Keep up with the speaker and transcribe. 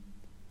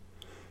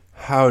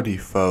Howdy,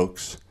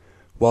 folks.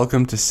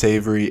 Welcome to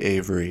Savory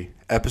Avery,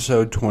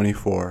 episode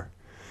 24.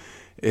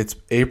 It's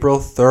April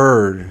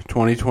 3rd,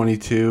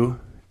 2022,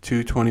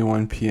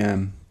 2:21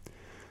 p.m.,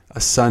 a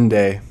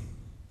Sunday,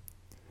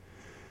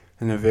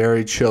 and a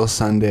very chill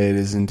Sunday it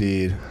is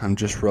indeed. I'm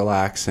just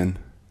relaxing,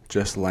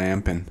 just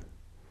lamping.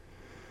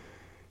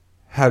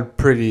 Had a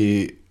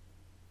pretty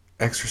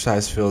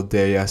exercise-filled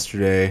day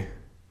yesterday.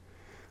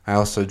 I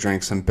also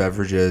drank some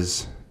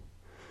beverages,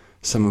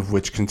 some of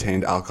which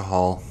contained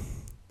alcohol.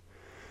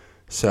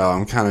 So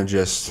I'm kind of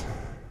just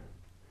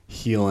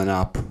healing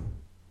up.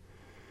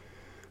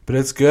 But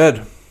it's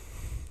good.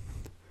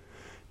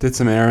 Did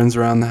some errands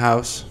around the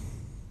house.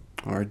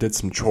 Or did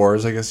some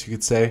chores, I guess you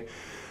could say.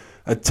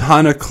 A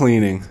ton of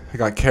cleaning. I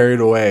got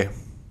carried away.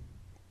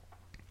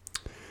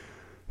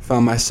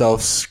 Found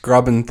myself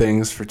scrubbing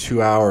things for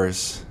 2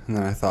 hours. And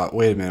then I thought,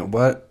 wait a minute,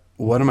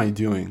 what am I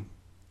doing?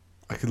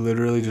 I could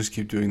literally just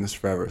keep doing this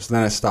forever. So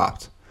then I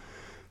stopped.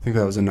 I think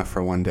that was enough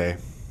for one day.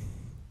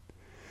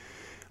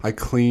 I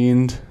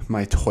cleaned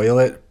my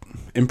toilet,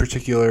 in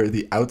particular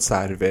the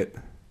outside of it.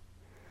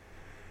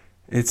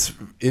 It's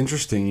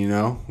interesting,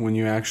 when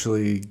you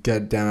actually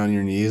get down on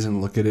your knees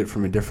and look at it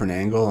from a different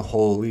angle.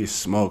 Holy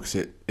smokes,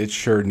 it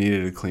sure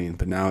needed a clean,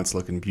 but now it's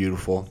looking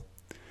beautiful.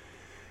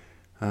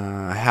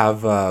 I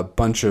have a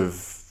bunch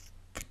of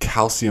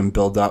calcium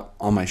buildup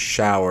on my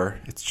shower.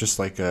 It's just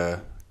like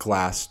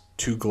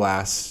two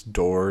glass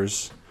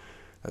doors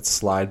that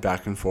slide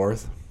back and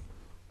forth.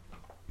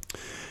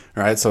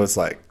 All right, so it's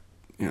like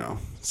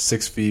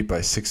 6 feet by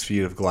 6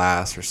 feet of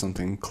glass or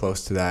something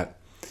close to that.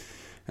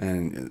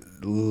 And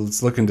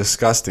it's looking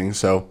disgusting.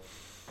 So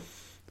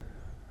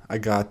I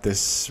got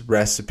this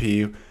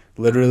recipe.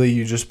 Literally,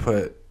 you just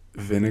put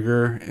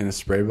vinegar in a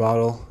spray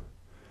bottle,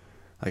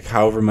 like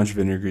however much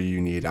vinegar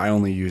you need. I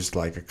only used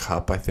like a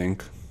cup, I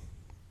think.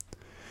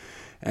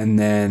 And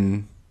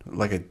then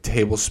like a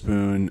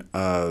tablespoon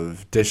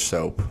of dish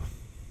soap.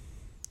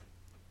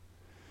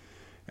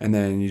 And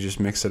then you just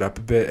mix it up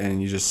a bit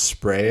and you just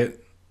spray it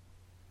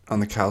on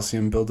the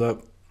calcium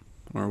buildup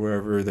or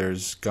wherever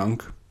there's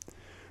gunk.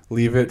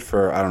 Leave it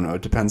for, I don't know,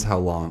 it depends how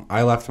long.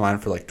 I left mine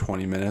for like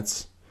 20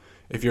 minutes.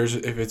 If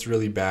it's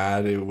really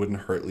bad, it wouldn't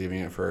hurt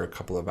leaving it for a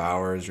couple of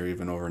hours or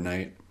even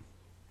overnight.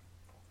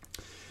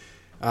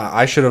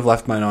 I should have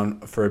left mine on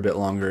for a bit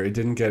longer. It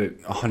didn't get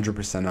it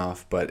 100%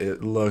 off, but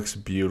it looks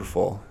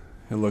beautiful.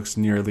 It looks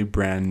nearly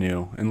brand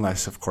new,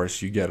 unless, of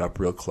course, you get up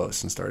real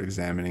close and start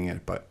examining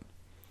it, but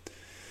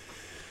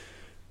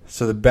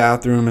so the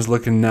bathroom is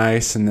looking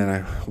nice, and then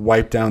I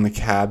wiped down the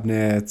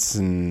cabinets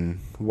and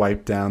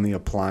wiped down the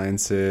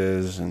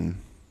appliances,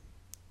 and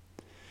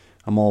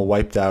I'm all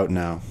wiped out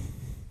now.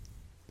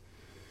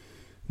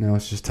 Now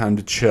it's just time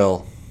to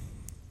chill,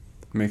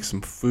 make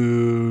some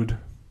food,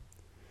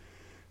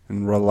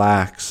 and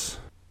relax.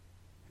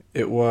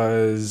 It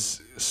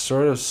was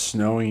sort of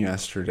snowing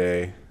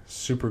yesterday,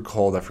 super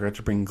cold. I forgot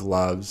to bring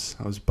gloves.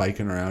 I was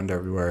biking around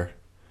everywhere.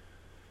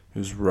 It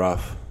was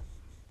rough.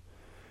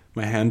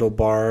 My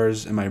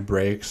handlebars and my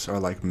brakes are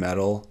like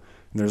metal.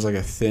 And there's like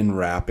a thin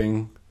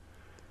wrapping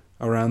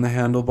around the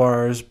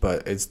handlebars,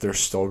 but they're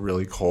still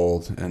really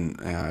cold, and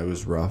it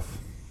was rough.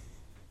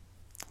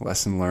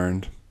 Lesson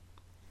learned.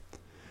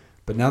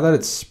 But now that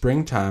it's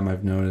springtime,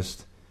 I've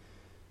noticed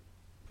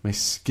my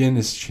skin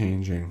is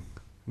changing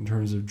in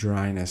terms of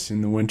dryness. In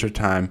the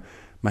wintertime,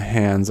 my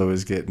hands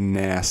always get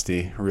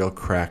nasty, real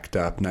cracked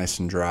up, nice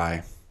and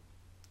dry.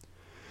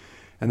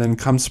 And then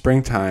come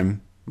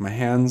springtime, my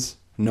hands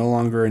no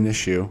longer an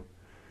issue.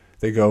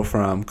 They go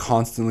from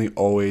constantly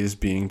always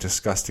being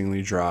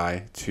disgustingly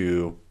dry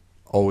to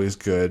always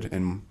good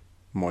and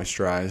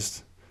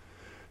moisturized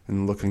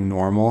and looking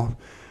normal.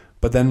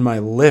 But then my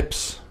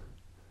lips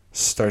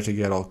start to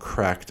get all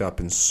cracked up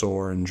and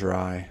sore and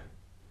dry.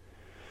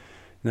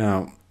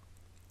 Now,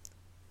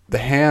 the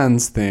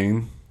hands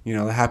thing,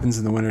 that happens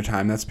in the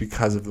wintertime. That's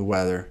because of the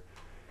weather.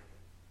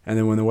 And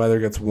then when the weather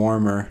gets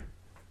warmer,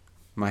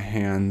 my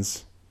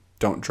hands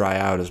don't dry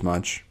out as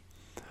much.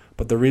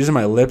 But the reason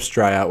my lips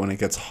dry out when it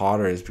gets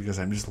hotter is because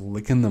I'm just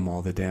licking them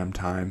all the damn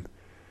time.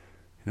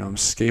 I'm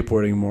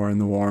skateboarding more in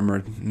the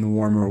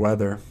warmer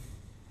weather.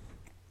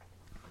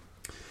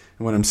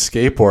 And when I'm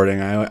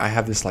skateboarding, I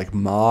have this like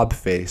mob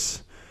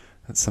face.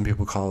 That some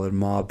people call it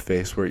mob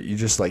face, where you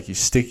just you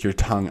stick your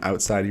tongue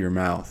outside of your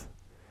mouth,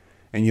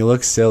 and you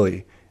look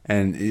silly.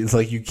 And it's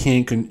like you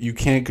can't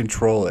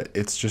control it.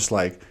 It's just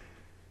like,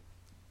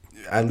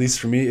 at least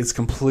for me, it's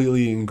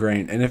completely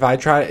ingrained. And if I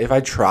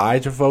try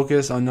to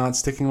focus on not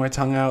sticking my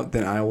tongue out,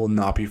 then I will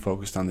not be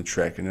focused on the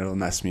trick, and it'll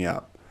mess me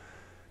up.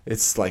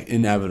 It's like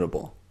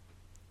inevitable.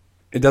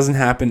 It doesn't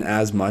happen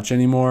as much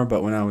anymore,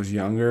 but when I was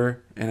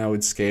younger and I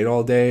would skate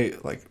all day,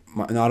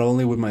 not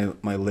only would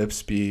my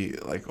lips be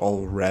like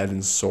all red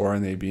and sore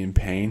and they'd be in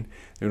pain,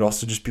 they would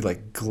also just be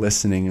like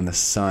glistening in the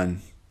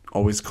sun,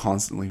 always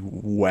constantly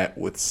wet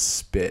with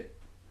spit.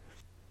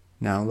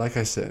 Now, like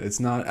I said, it's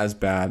not as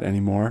bad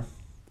anymore.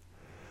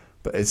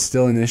 But it's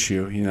still an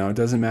issue, It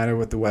doesn't matter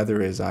what the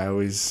weather is. I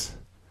always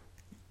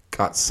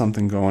got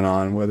something going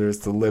on, whether it's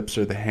the lips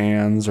or the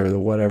hands or the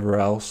whatever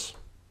else.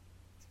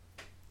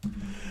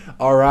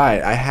 All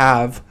right, I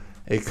have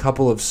a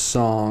couple of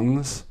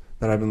songs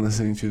that I've been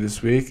listening to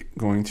this week.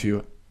 Going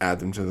to add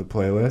them to the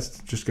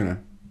playlist. Just going to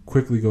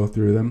quickly go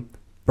through them.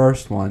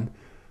 First one,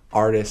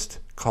 artist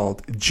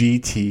called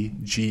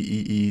GT,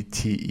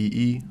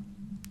 Geettee,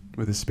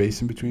 with a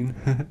space in between.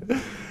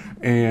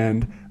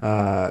 And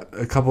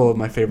a couple of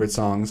my favorite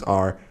songs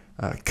are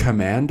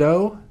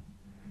Commando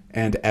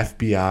and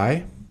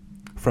FBI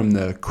from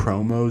the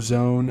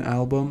Chromozone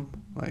album,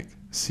 like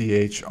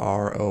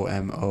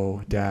CHROMO-ZONE.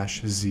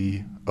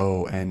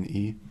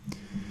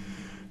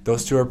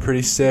 Those two are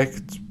pretty sick.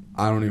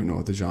 I don't even know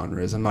what the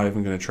genre is. I'm not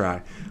even going to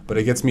try. But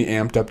it gets me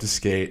amped up to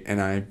skate,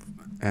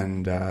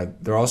 and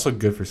they're also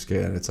good for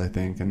skate edits, I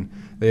think. And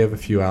they have a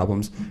few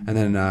albums. And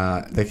then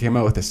they came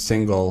out with a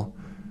single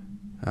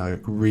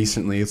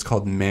recently. It's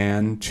called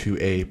Man to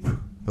Ape,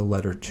 the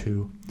letter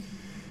 2.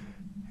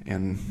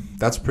 And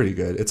that's pretty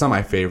good. It's not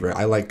my favorite.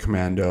 I like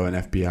Commando and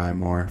FBI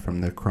more from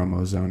the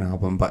Chromozone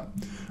album, but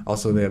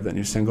also they have that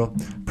new single.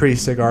 Pretty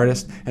sick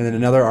artist. And then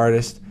another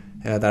artist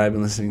that I've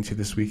been listening to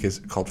this week is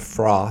called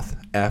Froth,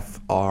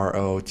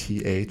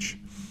 Froth.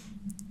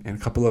 And a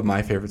couple of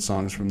my favorite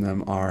songs from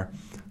them are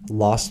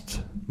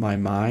Lost My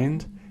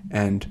Mind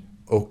and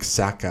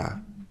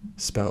Oaxaca,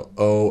 spelled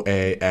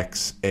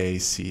Oaxaca.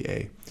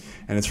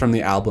 And it's from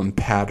the album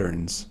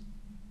Patterns.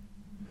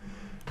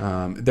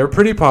 They're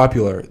pretty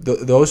popular.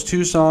 Those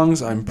two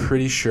songs, I'm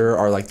pretty sure,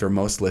 are like their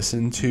most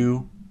listened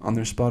to on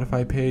their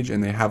Spotify page,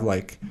 and they have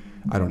like,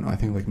 I don't know, I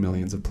think like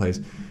millions of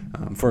plays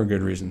for a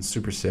good reason.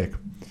 Super sick.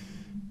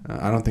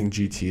 I don't think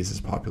GT is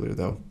as popular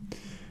though.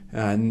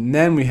 And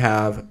then we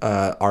have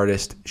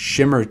artist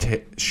Shimmer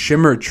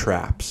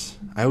Traps.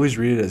 I always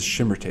read it as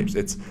Shimmer Tapes.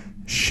 It's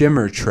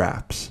Shimmer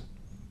Traps.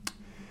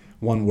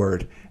 One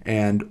word.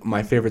 And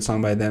my favorite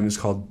song by them is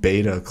called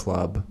Beta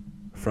Club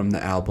from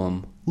the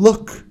album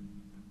Look,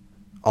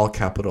 all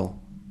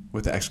capital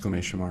with the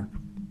exclamation mark.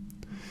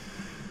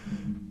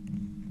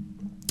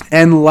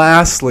 And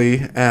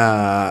lastly,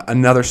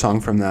 another song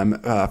from them,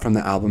 from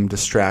the album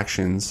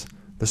Distractions,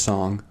 the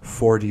song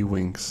 40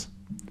 Winks.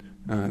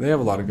 They have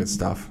a lot of good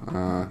stuff.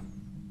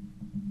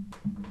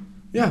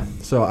 Yeah,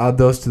 so I'll add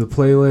those to the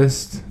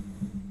playlist.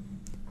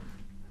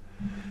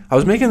 I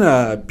was making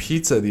a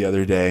pizza the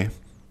other day,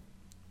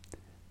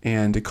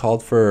 and it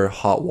called for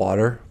hot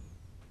water.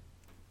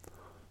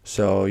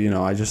 So,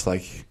 I just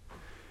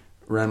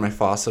ran my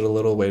faucet a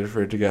little, waited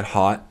for it to get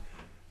hot,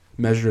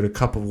 measured a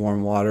cup of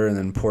warm water, and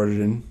then poured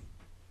it in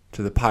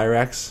to the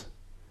Pyrex.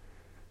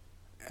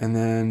 And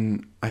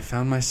then I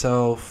found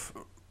myself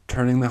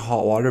turning the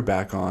hot water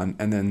back on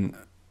and then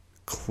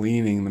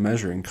cleaning the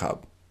measuring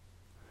cup.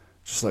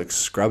 Just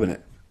scrubbing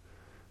it.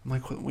 I'm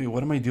like, wait,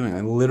 what am I doing?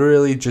 I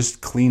literally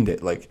just cleaned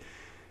it.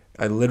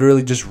 I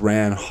literally just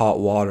ran hot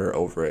water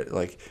over it.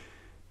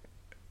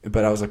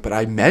 But I was but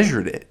I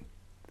measured it,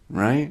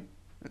 right?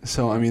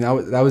 So, I mean,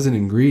 that was an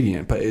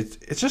ingredient, but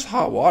it's just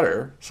hot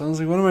water. So I was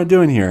like, what am I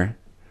doing here?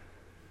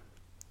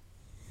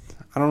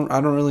 I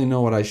don't really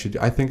know what I should do.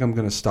 I think I'm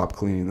going to stop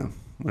cleaning them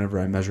whenever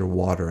I measure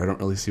water. I don't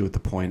really see what the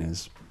point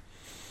is.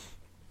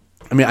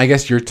 I mean, I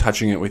guess you're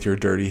touching it with your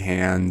dirty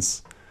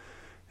hands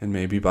and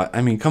maybe, but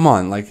I mean, come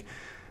on.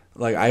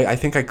 I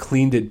think I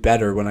cleaned it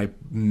better when I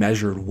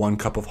measured 1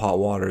 cup of hot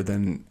water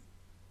than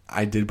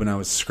I did when I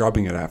was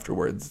scrubbing it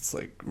afterwards. It's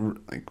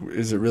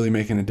is it really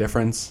making a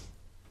difference?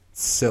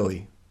 It's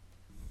silly.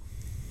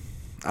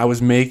 I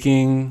was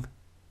making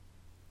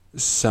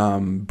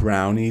some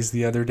brownies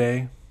the other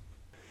day,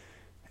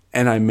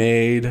 and I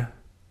made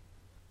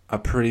a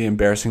pretty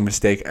embarrassing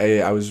mistake.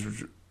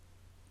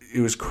 It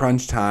was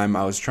crunch time.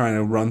 I was trying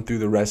to run through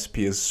the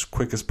recipe as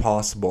quick as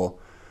possible.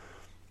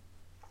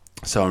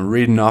 So I'm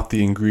reading off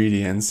the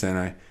ingredients, and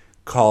it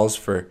calls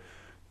for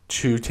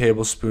 2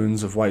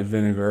 tablespoons of white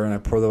vinegar, and I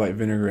pour the white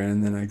vinegar in,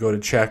 and then I go to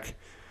check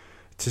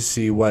to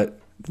see what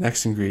the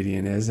next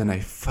ingredient is, and I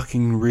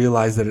fucking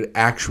realized that it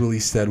actually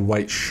said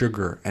white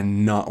sugar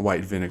and not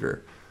white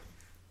vinegar.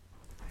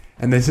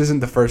 And this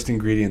isn't the first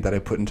ingredient that I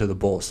put into the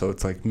bowl, so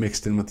it's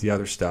mixed in with the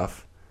other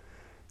stuff.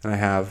 And I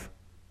have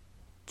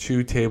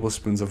 2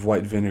 tablespoons of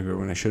white vinegar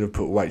when I should have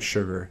put white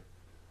sugar.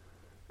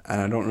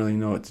 And I don't really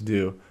know what to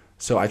do.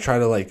 So I try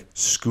to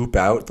scoop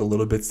out the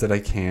little bits that I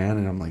can,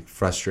 and I'm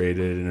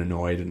frustrated and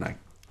annoyed, and it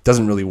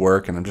doesn't really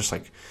work, and I'm just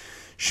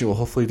shit, well,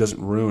 hopefully it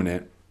doesn't ruin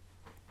it.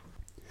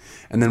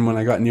 And then when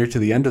I got near to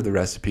the end of the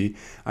recipe,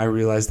 I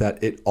realized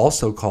that it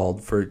also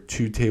called for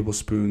 2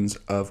 tablespoons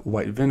of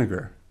white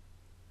vinegar.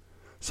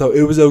 So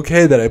it was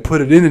okay that I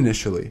put it in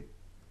initially.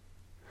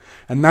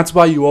 And that's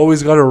why you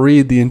always got to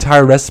read the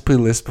entire recipe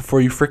list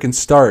before you freaking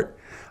start.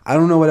 I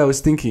don't know what I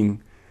was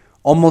thinking.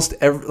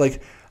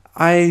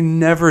 I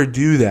never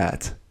do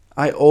that.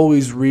 I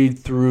always read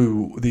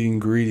through the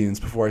ingredients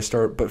before I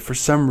start, but for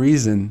some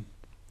reason,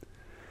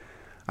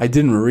 I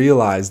didn't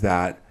realize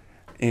that.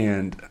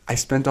 And I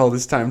spent all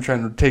this time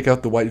trying to take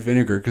out the white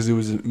vinegar because it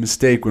was a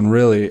mistake when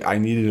really I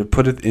needed to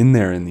put it in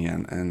there in the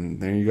end. And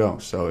there you go.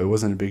 So it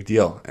wasn't a big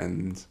deal.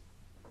 And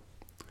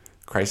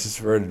crisis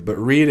averted. But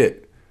read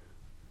it.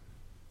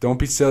 Don't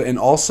be silly. And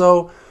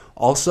also,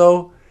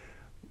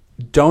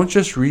 don't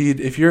just read,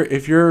 if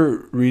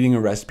you're reading a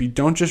recipe,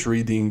 don't just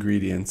read the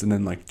ingredients and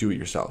then like do it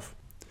yourself.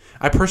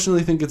 I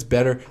personally think it's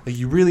better, like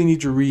you really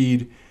need to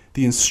read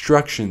the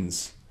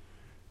instructions.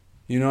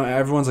 You know,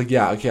 everyone's like,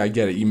 yeah, okay, I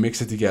get it. You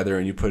mix it together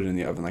and you put it in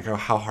the oven. Like, oh,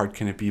 how hard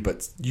can it be?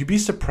 But you'd be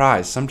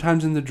surprised.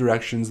 Sometimes in the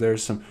directions,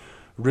 there's some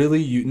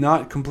really,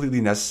 not completely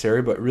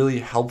necessary, but really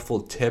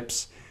helpful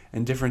tips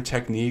and different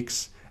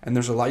techniques. And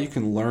there's a lot you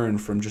can learn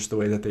from just the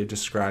way that they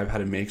describe how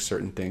to make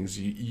certain things.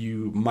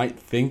 You might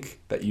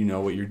think that you know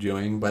what you're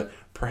doing, but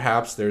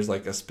perhaps there's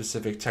like a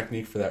specific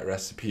technique for that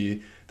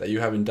recipe that you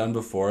haven't done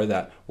before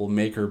that will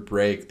make or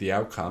break the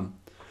outcome.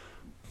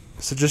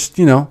 So just,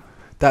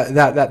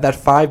 that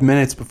 5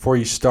 minutes before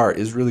you start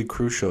is really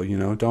crucial. You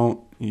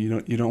don't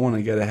want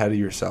to get ahead of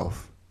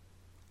yourself.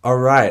 All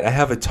right, I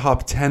have a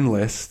top 10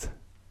 list.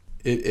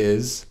 It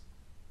is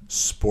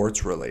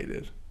sports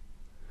related.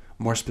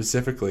 More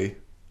specifically,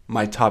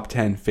 my top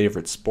 10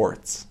 favorite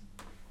sports.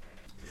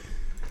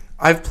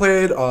 I've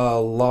played a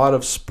lot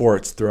of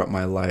sports throughout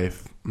my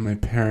life. My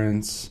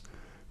parents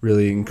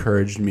really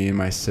encouraged me and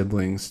my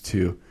siblings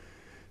to,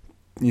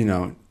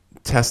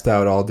 test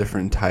out all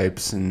different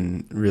types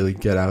and really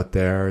get out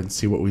there and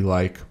see what we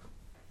like.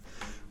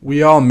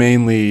 We all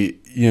mainly,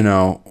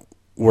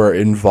 were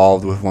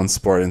involved with one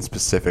sport in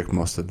specific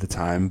most of the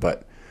time,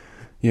 but,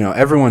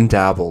 everyone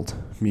dabbled,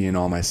 me and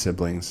all my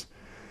siblings.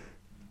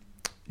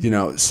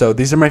 So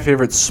these are my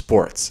favorite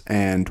sports,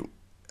 and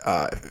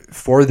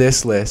for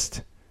this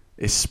list,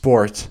 a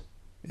sport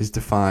is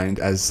defined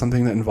as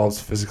something that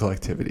involves physical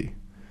activity.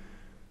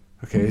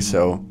 Okay,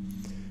 so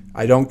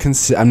I'm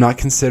not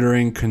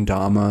considering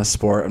kendama a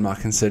sport. I'm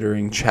not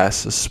considering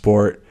chess a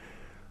sport.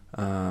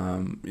 I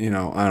don't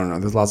know.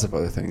 There's lots of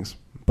other things,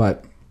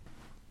 but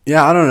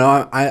yeah, I don't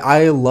know.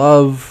 I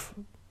love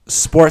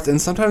sports, and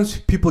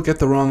sometimes people get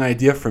the wrong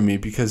idea from me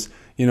because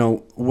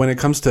when it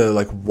comes to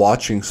like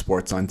watching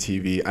sports on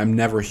TV, I'm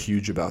never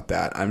huge about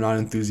that. I'm not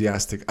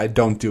enthusiastic. I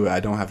don't do it. I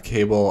don't have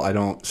cable. I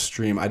don't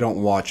stream. I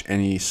don't watch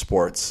any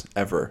sports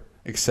ever,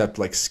 except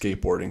like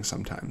skateboarding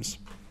sometimes.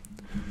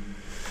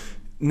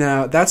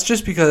 Now, that's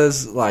just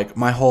because, like,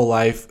 my whole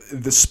life,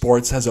 the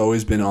sports has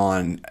always been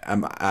on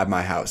at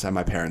my house, at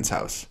my parents'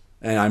 house.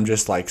 And I'm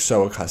just, like,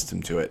 so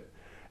accustomed to it.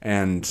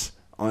 And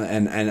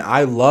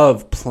I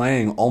love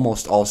playing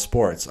almost all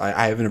sports.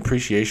 I have an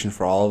appreciation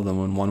for all of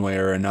them in one way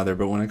or another.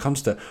 But when it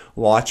comes to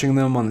watching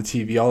them on the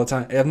TV all the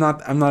time,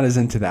 I'm not as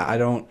into that. I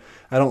don't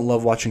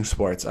love watching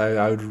sports.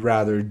 I would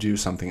rather do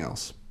something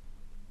else.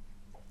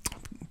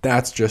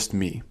 That's just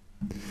me.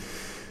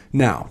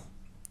 Now,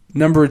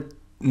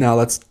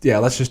 let's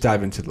just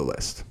dive into the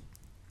list.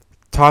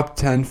 Top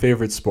 10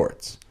 favorite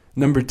sports.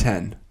 Number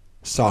 10,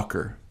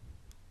 soccer.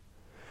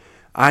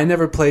 I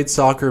never played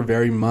soccer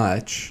very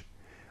much.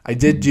 I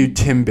did do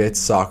Timbits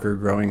soccer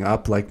growing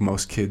up, like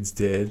most kids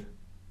did.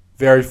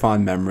 Very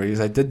fond memories.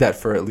 I did that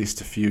for at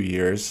least a few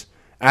years.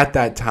 At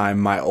that time,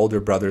 my older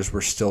brothers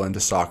were still into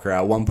soccer.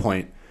 At one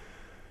point,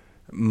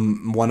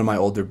 one of my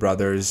older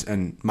brothers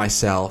and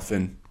myself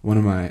and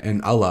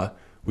Allah,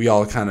 we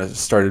all kind of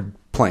started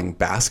playing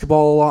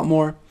basketball a lot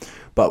more.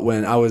 But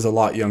when I was a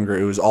lot younger,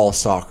 it was all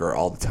soccer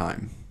all the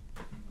time.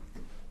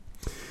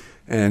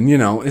 And,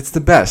 it's the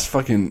best.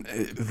 Fucking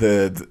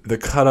the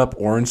cut up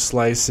orange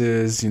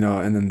slices,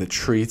 and then the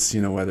treats,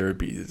 whether it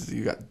be,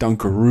 you got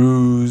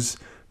Dunkaroos,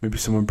 maybe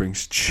someone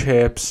brings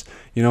chips,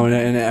 and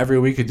every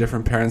week a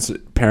different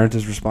parent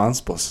is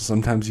responsible. So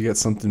sometimes you get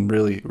something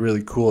really,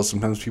 really cool.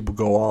 Sometimes people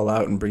go all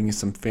out and bring you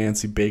some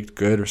fancy baked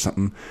good or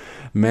something.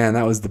 Man,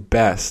 that was the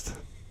best.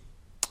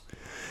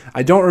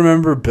 I don't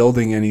remember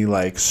building any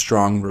like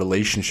strong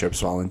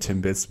relationships while in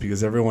Timbits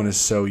because everyone is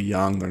so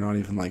young. They're not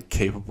even like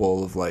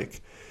capable of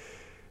like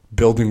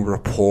building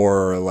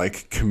rapport or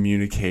like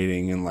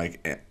communicating in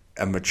like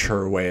a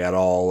mature way at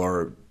all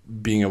or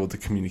being able to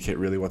communicate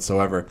really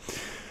whatsoever.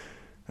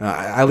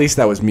 At least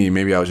that was me.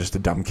 Maybe I was just a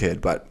dumb kid,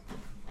 but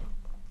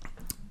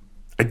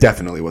I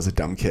definitely was a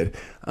dumb kid.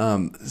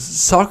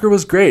 Soccer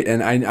was great,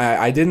 and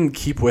I didn't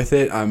keep with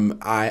it.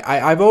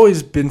 I've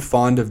always been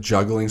fond of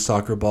juggling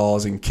soccer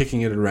balls and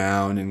kicking it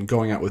around and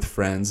going out with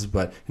friends.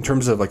 But in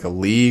terms of like a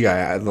league,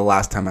 the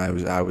last time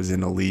I was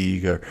in a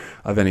league or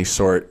of any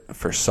sort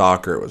for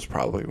soccer was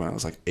probably when I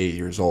was like 8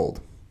 years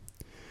old.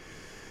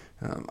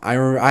 I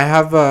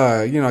have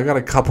I got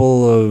a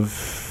couple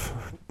of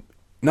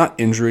not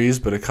injuries,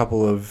 but a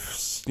couple of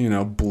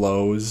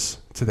blows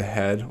to the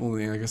head. Well,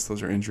 I guess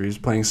those are injuries.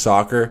 Playing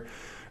soccer.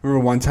 I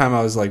remember one time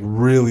I was like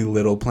really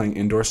little playing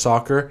indoor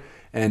soccer,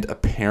 and a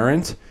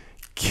parent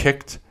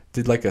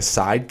did like a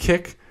side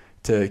kick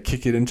to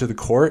kick it into the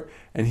court,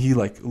 and he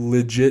like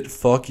legit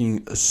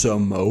fucking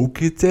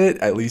smoked it.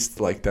 At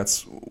least like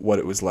that's what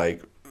it was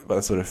like.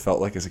 That's what it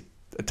felt like as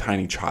a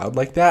tiny child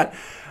like that,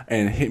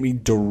 and it hit me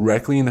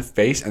directly in the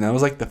face. And that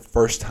was like the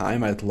first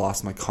time I'd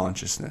lost my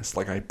consciousness.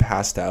 Like I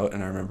passed out,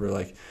 and I remember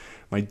like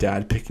my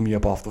dad picking me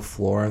up off the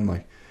floor, and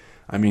like,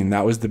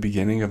 that was the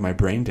beginning of my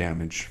brain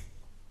damage.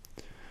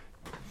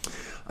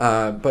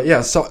 But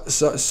yeah,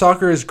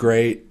 soccer is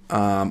great.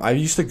 I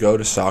used to go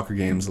to soccer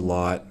games a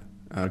lot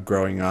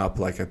growing up,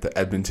 like at the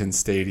Edmonton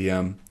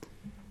Stadium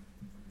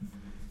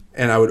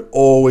And I would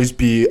always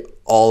be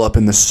all up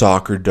in the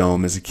soccer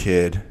dome as a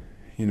kid,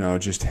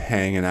 just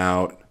hanging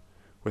out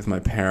with my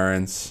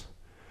parents.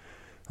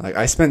 Like,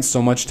 I spent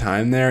so much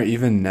time there.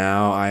 Even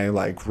now, I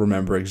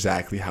remember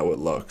exactly how it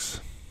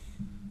looks.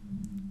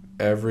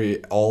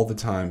 All the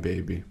time,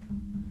 baby.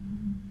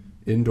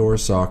 Indoor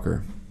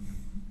soccer.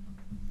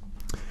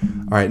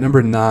 All right,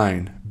 number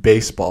 9,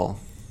 baseball.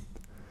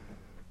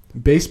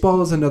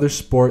 Baseball is another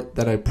sport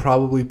that I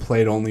probably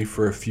played only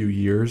for a few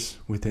years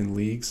within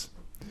leagues,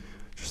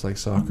 just like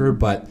soccer.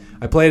 But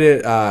I played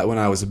it when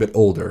I was a bit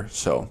older.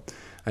 So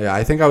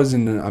I think I was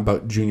in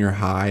about junior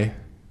high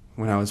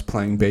when I was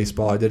playing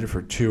baseball. I did it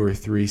for 2 or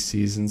 3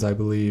 seasons, I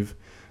believe.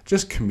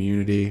 Just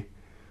community.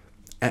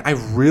 And I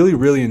really,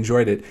 really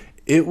enjoyed it.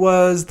 It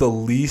was the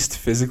least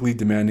physically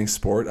demanding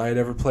sport I had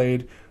ever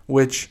played,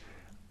 which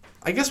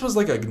I guess was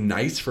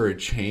nice for a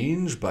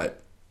change,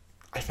 but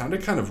I found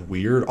it kind of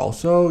weird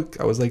also.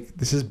 I was like,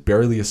 this is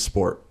barely a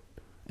sport.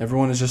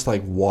 Everyone is just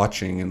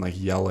watching and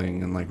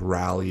yelling and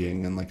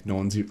rallying, and no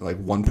one's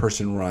one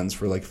person runs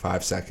for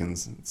 5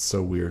 seconds. It's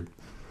so weird.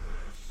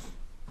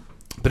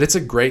 But it's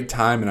a great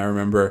time, and I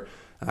remember,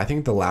 I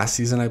think the last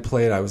season I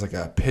played, I was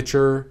a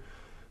pitcher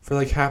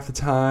for half the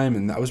time,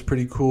 and that was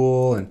pretty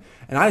cool. And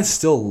I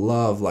still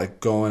love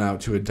going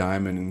out to a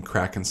diamond and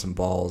cracking some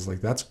balls.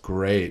 That's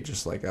great.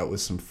 Just out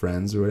with some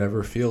friends or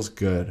whatever, feels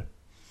good.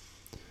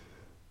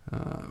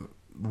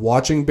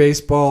 Watching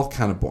baseball,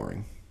 kind of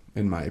boring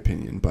in my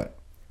opinion, but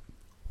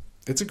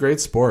it's a great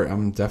sport.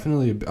 I'm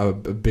definitely a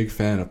big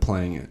fan of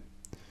playing it.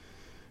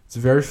 It's a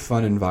very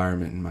fun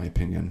environment in my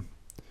opinion.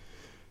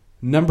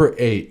 Number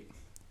 8,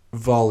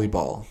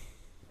 volleyball.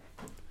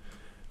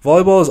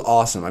 Volleyball is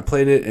awesome. I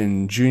played it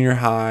in junior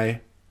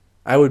high.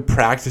 I would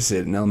practice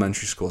it in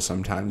elementary school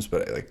sometimes,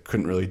 but I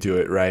couldn't really do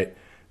it right.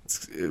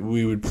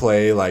 We would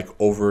play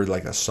over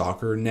a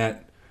soccer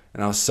net,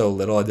 and I was so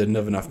little I didn't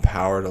have enough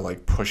power to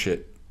push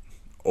it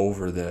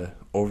over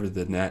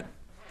the net.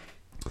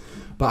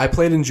 But I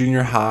played in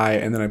junior high,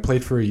 and then I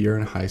played for a year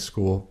in high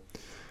school,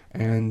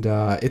 and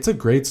it's a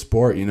great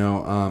sport.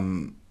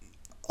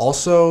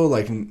 Also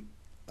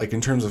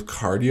in terms of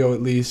cardio,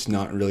 at least,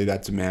 not really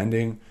that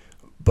demanding.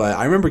 But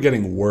I remember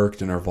getting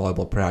worked in our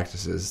volleyball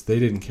practices. They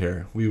didn't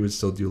care. We would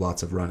still do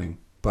lots of running.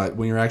 But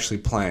when you're actually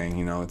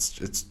playing,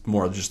 it's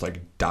more just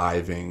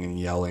diving and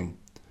yelling.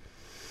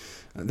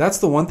 That's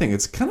the one thing.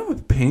 It's kind of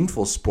a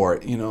painful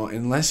sport,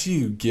 unless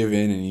you give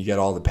in and you get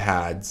all the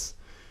pads,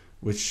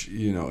 which,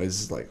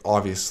 is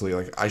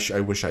obviously, I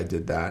wish I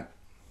did that.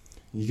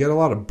 You get a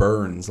lot of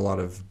burns, a lot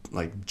of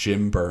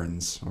gym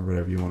burns or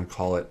whatever you want to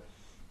call it.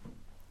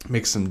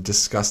 Make some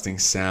disgusting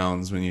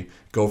sounds when you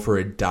go for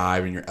a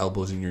dive and your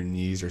elbows and your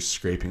knees are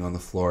scraping on the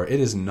floor. It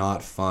is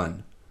not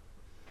fun.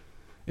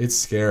 It's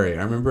scary.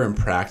 I remember in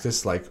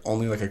practice,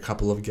 only a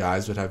couple of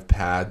guys would have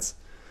pads,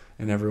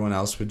 and everyone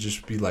else would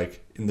just be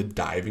in the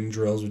diving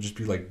drills would just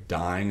be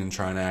dying and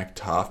trying to act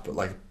tough.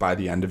 But by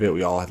the end of it,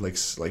 we all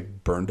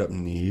had burned up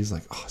knees.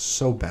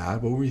 So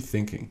bad. What were we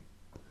thinking?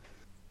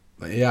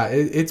 But yeah,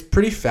 it's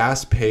pretty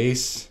fast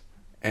paced,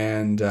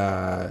 and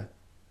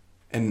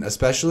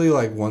especially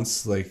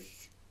once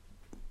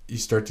you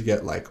start to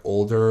get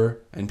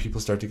older and people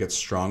start to get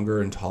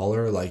stronger and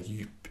taller,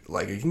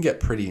 it can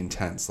get pretty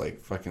intense.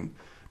 Fucking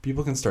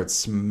people can start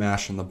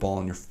smashing the ball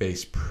in your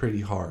face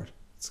pretty hard.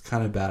 It's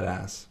kind of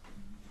badass.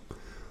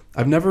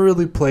 I've never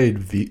really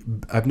played beach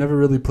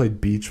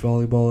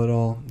volleyball at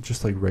all,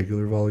 just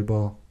regular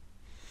volleyball.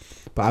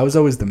 But I was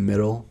always the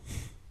middle,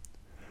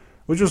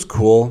 which was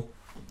cool.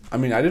 I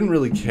mean, I didn't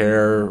really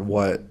care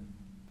what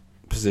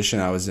position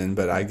I was in,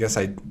 but I guess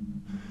I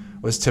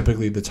was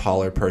typically the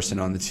taller person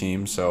on the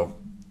team, so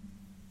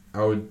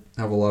I would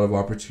have a lot of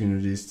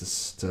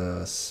opportunities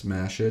to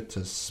smash it,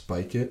 to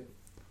spike it.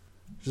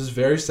 Just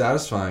very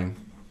satisfying,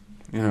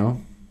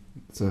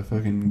 It's a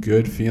fucking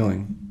good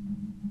feeling.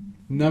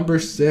 Number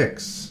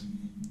 6,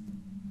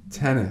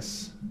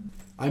 tennis.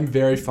 I'm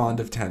very fond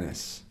of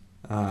tennis.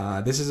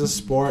 This is a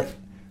sport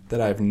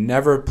that I've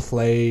never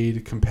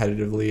played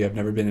competitively. I've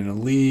never been in a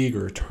league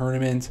or a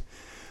tournament,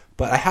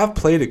 but I have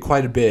played it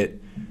quite a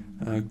bit.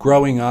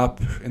 Growing up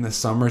in the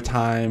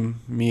summertime,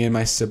 me and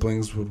my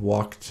siblings would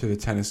walk to the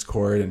tennis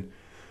court and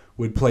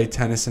would play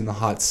tennis in the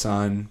hot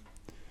sun.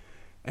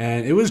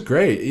 And it was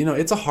great.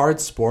 It's a hard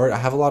sport. I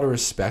have a lot of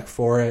respect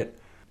for it.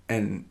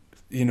 And,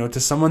 to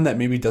someone that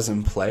maybe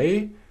doesn't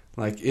play,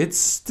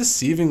 it's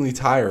deceivingly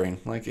tiring.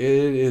 It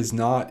is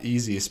not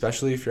easy,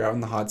 especially if you're out in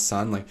the hot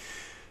sun.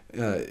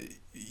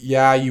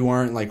 Yeah, you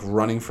aren't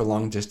running for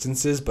long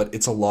distances, but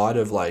it's a lot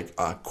of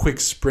a quick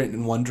sprint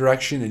in one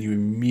direction and you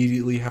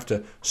immediately have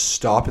to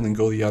stop and then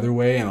go the other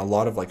way, and a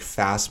lot of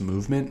fast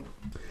movement.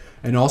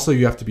 And also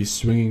you have to be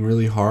swinging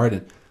really hard,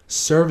 and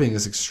serving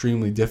is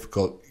extremely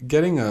difficult.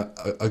 Getting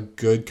a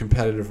good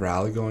competitive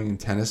rally going in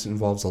tennis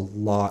involves a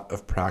lot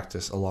of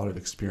practice, a lot of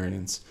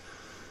experience.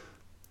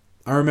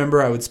 I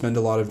remember I would spend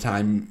a lot of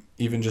time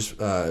even just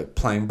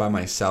playing by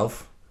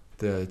myself.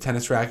 The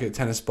tennis racket,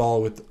 tennis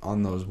ball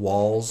on those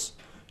walls,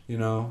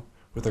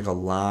 with a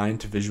line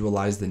to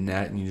visualize the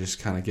net, and you just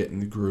kind of get in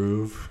the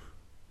groove,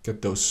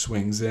 get those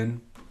swings in.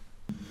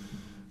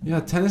 Yeah,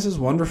 tennis is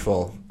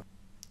wonderful,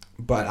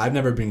 but I've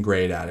never been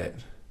great at it.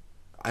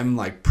 I'm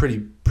like pretty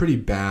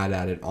bad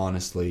at it,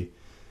 honestly.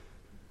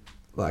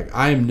 Like,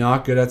 I am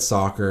not good at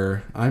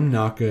soccer. I'm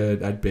not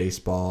good at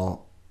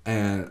baseball,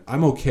 and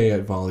I'm okay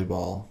at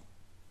volleyball.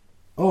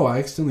 Oh, I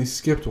accidentally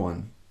skipped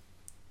one.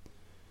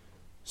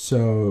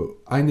 So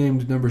I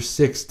named number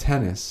 6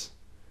 tennis,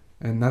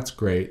 and that's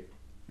great.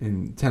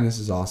 And tennis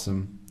is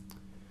awesome.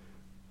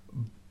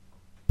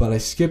 But I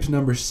skipped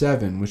number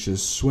 7, which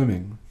is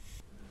swimming.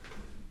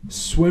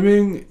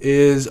 Swimming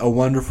is a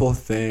wonderful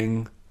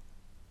thing.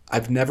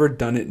 I've never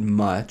done it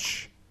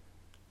much,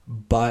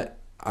 but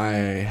I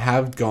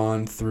have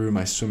gone through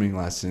my swimming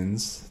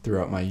lessons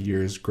throughout my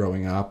years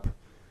growing up,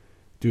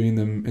 doing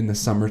them in the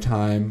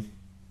summertime.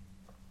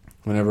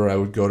 Whenever I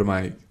would go to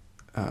my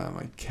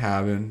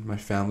cabin, my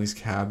family's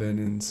cabin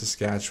in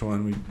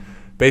Saskatchewan, we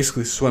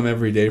basically swim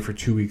every day for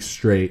 2 weeks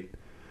straight,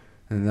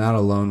 and that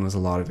alone was a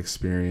lot of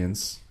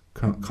experience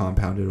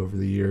compounded over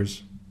the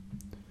years.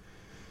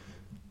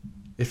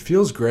 It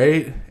feels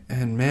great,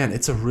 and man,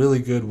 it's a really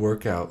good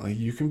workout. Like,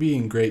 you can be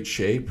in great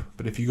shape,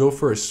 but if you go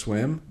for a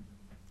swim,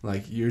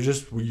 like,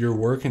 you're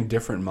working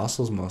different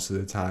muscles most of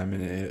the time,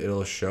 and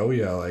it'll show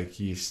you like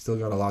you still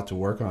got a lot to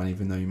work on,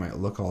 even though you might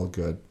look all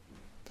good.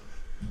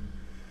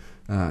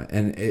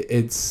 And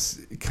it's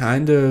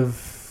kind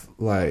of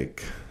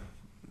like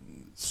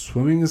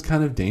swimming is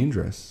kind of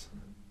dangerous,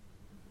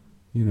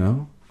 you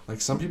know?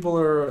 Like, some people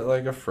are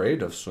like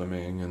afraid of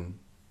swimming,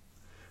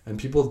 and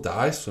people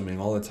die swimming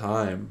all the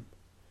time.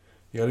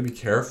 You got to be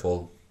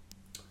careful.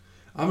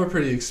 I'm a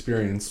pretty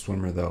experienced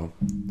swimmer, though.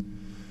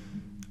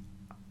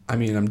 I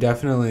mean, I'm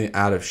definitely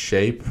out of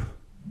shape,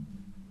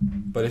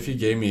 but if you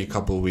gave me a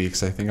couple of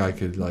weeks, I think I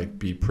could like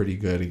be pretty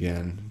good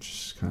again.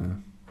 Just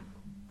kind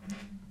of,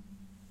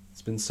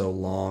 it's been so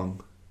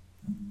long.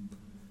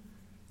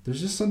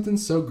 There's just something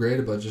so great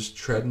about just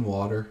treading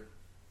water,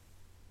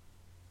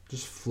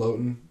 just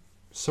floating,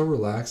 so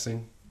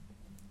relaxing.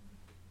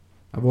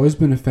 I've always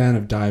been a fan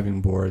of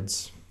diving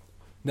boards.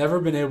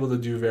 Never been able to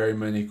do very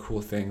many cool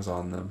things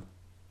on them.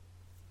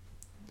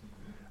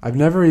 I've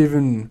never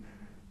even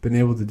been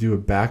able to do a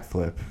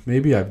backflip.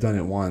 Maybe I've done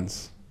it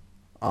once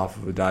off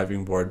of a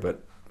diving board,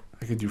 but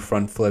I could do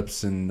front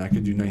flips and I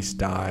could do nice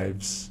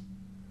dives.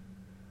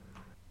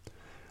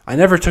 I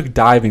never took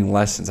diving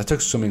lessons. I took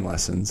swimming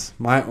lessons.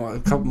 My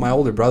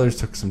older brothers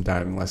took some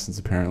diving lessons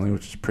apparently,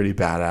 which is pretty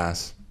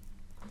badass.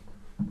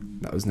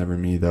 That was never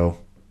me though.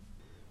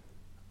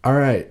 All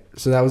right,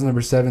 so that was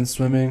number 7,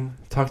 swimming.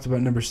 Talked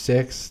about number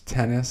 6,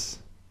 tennis.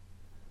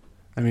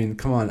 I mean,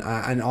 come on.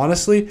 And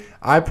honestly,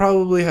 I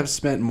probably have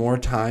spent more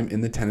time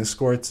in the tennis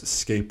courts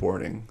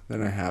skateboarding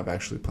than I have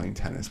actually playing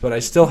tennis. But I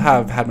still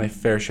have had my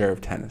fair share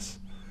of tennis.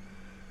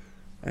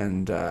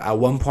 And at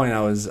one point,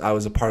 I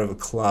was a part of a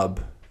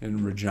club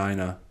in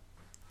Regina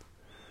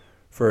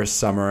for a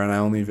summer, and I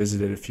only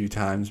visited a few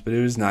times. But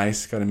it was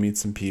nice. Got to meet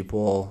some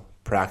people,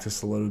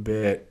 practice a little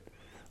bit,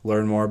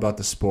 learn more about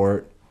the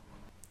sport.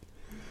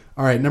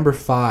 All right, number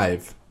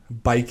 5,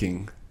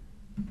 biking.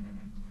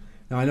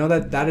 Now, I know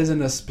that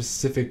isn't a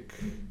specific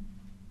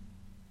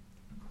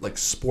like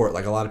sport.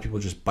 Like, a lot of people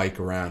just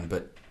bike around,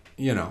 but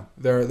you know,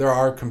 there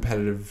are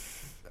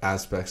competitive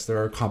aspects.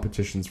 There are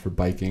competitions for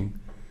biking.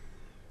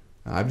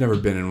 I've never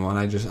been in one.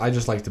 I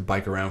just like to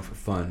bike around for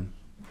fun.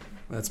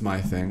 That's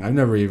my thing. I've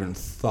never even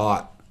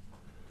thought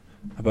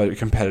about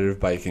competitive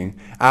biking.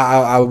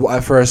 I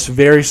for a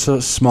very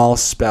small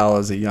spell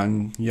as a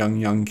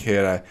young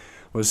kid, I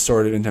was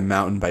sort of into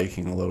mountain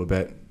biking a little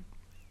bit.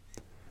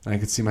 And I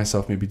could see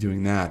myself maybe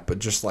doing that,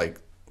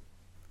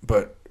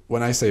 but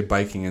when I say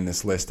biking in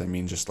this list, I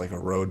mean just like a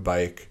road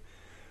bike,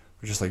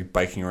 or just like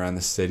biking around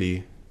the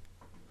city,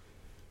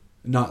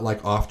 not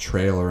like off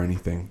trail or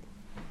anything.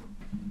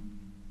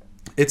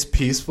 It's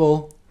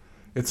peaceful.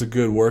 It's a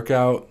good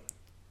workout.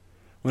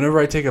 Whenever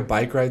I take a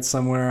bike ride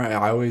somewhere,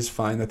 I always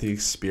find that the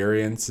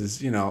experience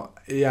is,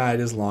 it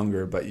is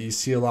longer, but you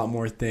see a lot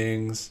more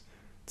things.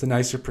 It's a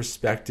nicer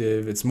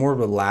perspective. It's more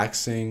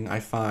relaxing, I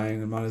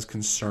find. I'm not as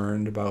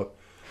concerned about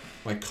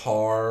my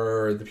car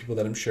or the people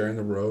that I'm sharing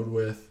the road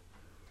with.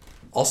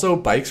 Also,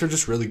 bikes are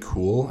just really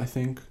cool, I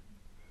think.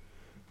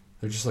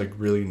 They're just like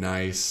really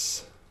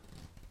nice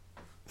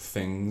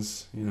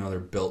things. They're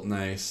built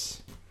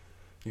nice.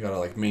 You gotta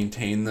like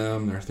maintain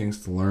them. There are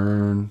things to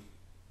learn.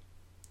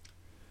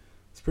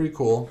 It's pretty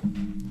cool.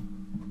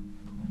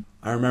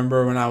 I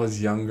remember when I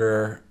was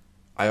younger,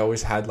 I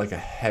always had like a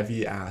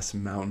heavy ass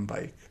mountain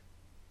bike.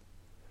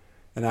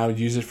 And I would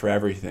use it for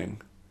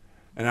everything.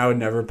 And I would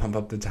never pump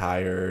up the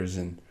tires,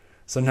 and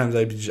sometimes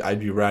I'd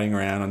be riding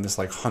around on this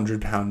like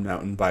 100-pound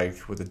mountain bike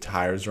where the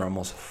tires are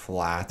almost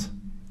flat.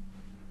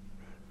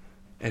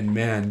 And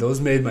man,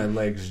 those made my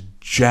legs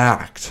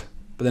jacked.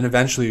 But then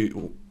eventually,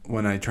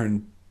 when I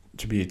turned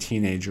to be a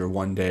teenager,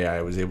 one day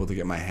I was able to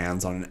get my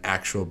hands on an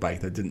actual bike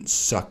that didn't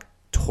suck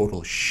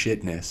total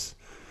shitness.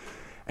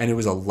 And it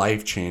was a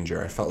life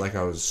changer. I felt like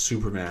I was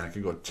Superman. I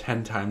could go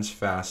 10 times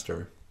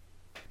faster.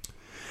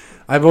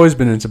 I've always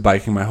been into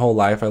biking my whole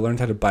life. I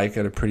learned how to bike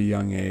at a pretty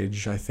young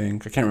age, I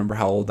think. I can't remember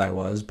how old I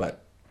was,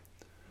 but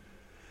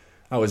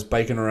I was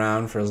biking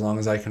around for as long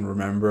as I can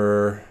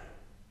remember.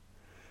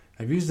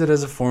 I've used it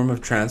as a form of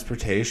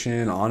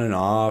transportation on and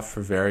off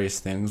for various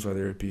things,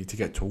 whether it be to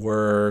get to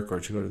work or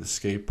to go to the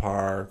skate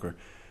park or,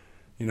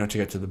 to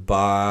get to the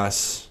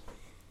bus.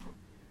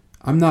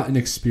 I'm not an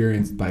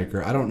experienced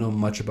biker. I don't know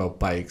much about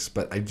bikes,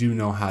 but I do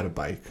know how to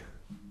bike.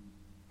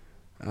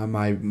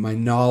 My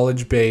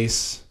knowledge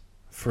base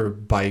for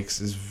bikes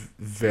is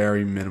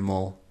very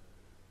minimal.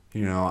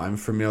 I'm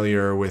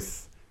familiar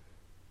with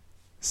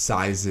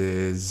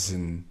sizes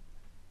and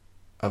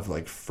of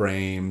like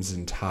frames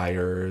and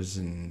tires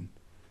and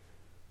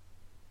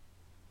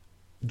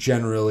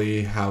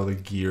generally how the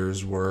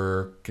gears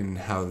work and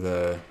how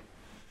the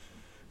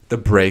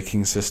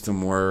braking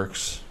system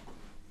works.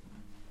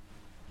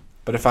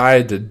 But if I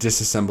had to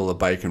disassemble a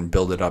bike and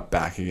build it up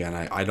back again,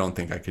 I don't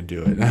think I could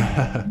do it.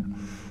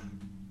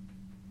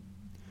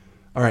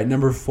 All right,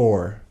 number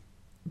 4,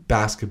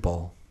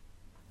 basketball.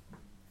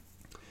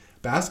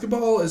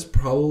 Basketball is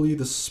probably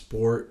the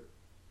sport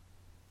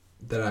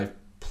that I've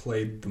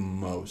played the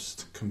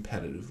most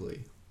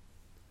competitively.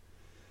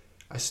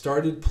 I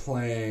started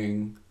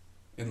playing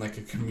in like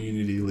a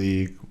community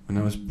league when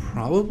I was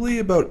probably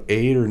about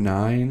 8 or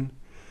 9.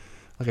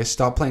 Like I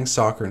stopped playing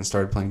soccer and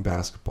started playing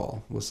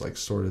basketball was like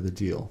sort of the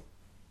deal.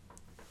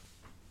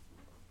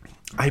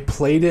 I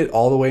played it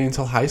all the way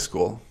until high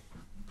school.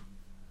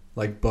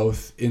 Like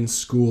both in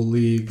school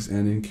leagues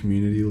and in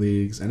community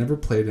leagues. I never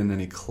played in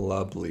any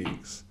club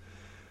leagues.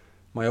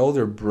 My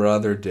older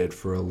brother did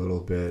for a little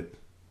bit.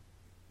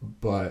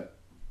 But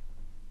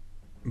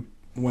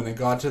when it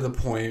got to the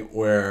point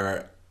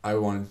where I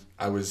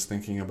was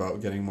thinking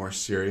about getting more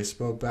serious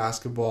about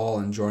basketball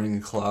and joining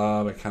a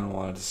club, I kind of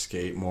wanted to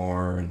skate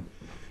more and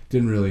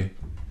didn't really,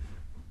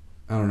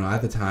 I don't know,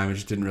 at the time it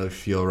just didn't really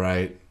feel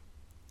right.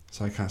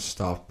 So I kind of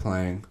stopped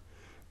playing.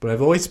 But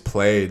I've always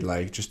played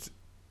like just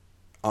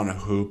on a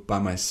hoop by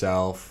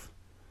myself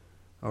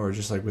or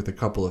just like with a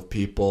couple of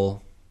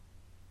people.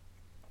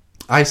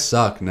 I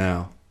suck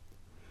now.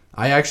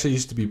 I actually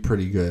used to be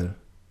pretty good.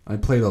 I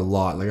played a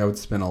lot. Like I would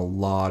spend a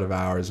lot of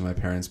hours in my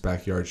parents'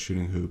 backyard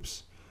shooting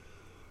hoops.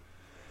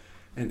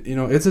 And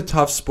it's a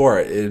tough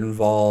sport. It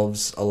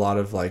involves a lot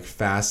of like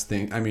fast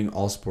think. I mean,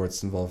 all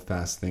sports involve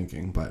fast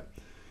thinking, but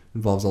it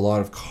involves a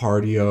lot of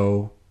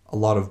cardio, a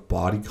lot of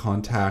body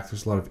contact.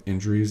 There's a lot of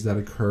injuries that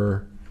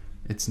occur.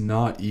 It's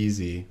not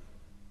easy.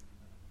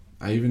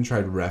 I even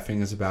tried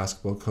reffing as a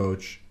basketball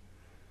coach.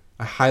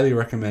 I highly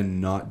recommend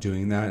not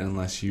doing that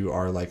unless you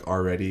are like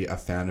already a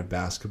fan of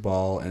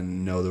basketball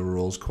and know the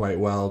rules quite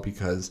well,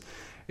 because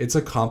it's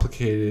a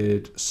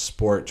complicated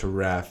sport to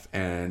ref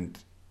and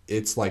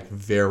it's like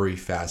very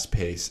fast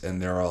paced and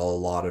there are a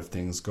lot of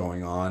things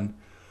going on.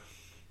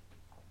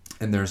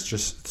 And there's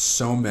just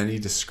so many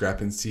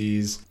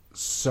discrepancies,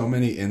 so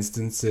many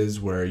instances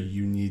where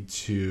you need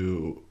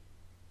to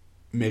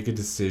make a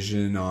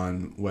decision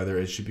on whether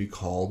it should be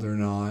called or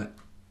not.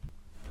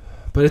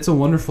 But it's a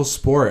wonderful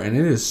sport, and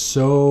it is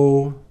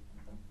so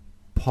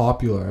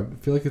popular. I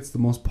feel like it's the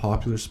most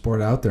popular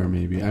sport out there,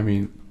 maybe. I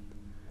mean,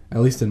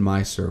 at least in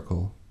my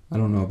circle. I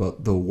don't know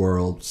about the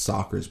world.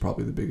 Soccer is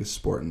probably the biggest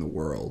sport in the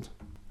world.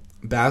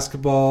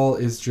 Basketball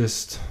is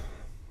just...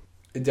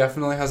 It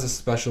definitely has a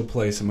special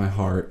place in my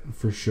heart,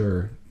 for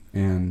sure.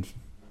 And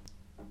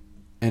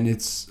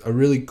it's a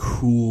really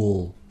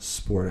cool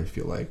sport, I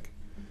feel like.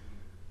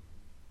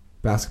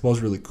 Basketball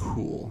is really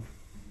cool.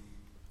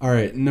 All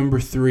right, number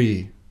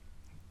 3.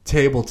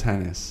 Table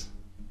tennis.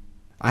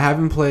 I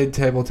haven't played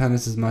table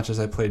tennis as much as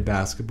I played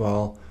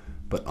basketball,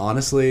 but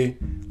honestly,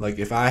 like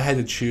if I had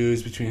to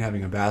choose between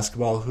having a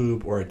basketball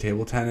hoop or a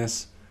table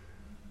tennis,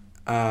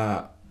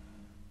 or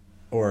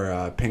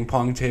a ping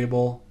pong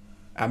table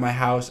at my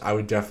house, I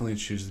would definitely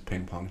choose the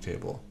ping pong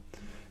table.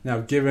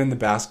 Now, given the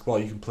basketball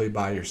you can play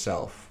by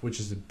yourself,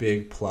 which is a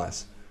big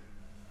plus,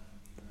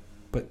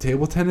 but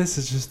table tennis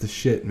is just the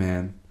shit,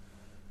 man.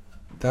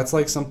 That's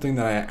like something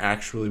that I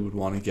actually would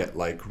want to get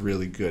like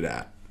really good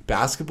at.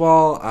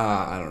 Basketball,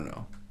 I don't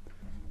know.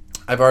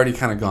 I've already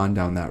kind of gone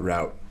down that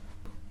route.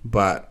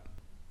 But,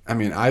 I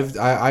mean,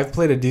 I've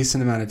played a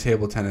decent amount of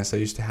table tennis. I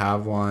used to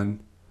have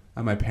one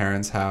at my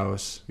parents'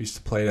 house. We used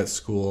to play it at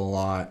school a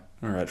lot,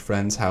 or at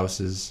friends'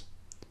 houses.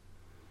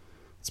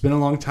 It's been a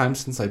long time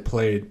since I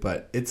played,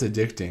 but it's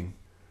addicting.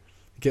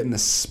 Getting the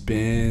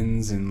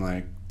spins and,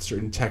 like,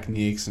 certain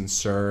techniques and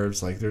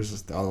serves. Like,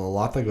 there's a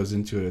lot that goes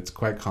into it. It's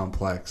quite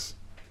complex.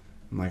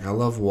 And, like, I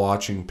love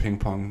watching ping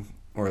pong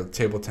or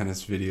table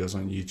tennis videos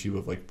on YouTube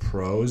of like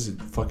pros.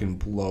 It fucking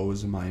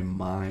blows my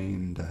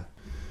mind.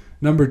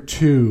 Number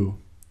 2,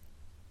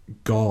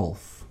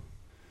 golf.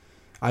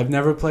 I've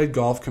never played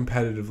golf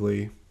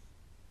competitively,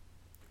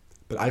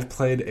 but I've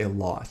played a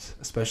lot,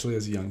 especially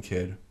as a young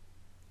kid.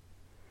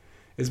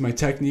 Is my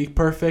technique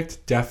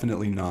perfect?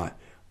 Definitely not.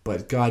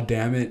 But god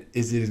damn it,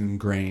 is it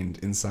ingrained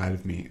inside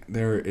of me.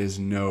 There is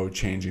no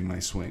changing my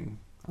swing.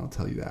 I'll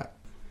tell you that.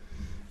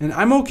 And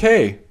I'm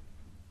okay.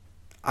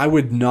 I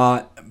would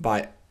not,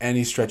 by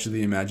any stretch of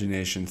the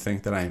imagination,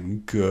 think that I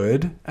am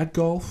good at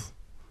golf.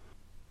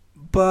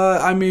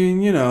 But, I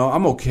mean,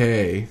 I'm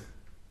okay.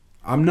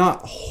 I'm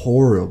not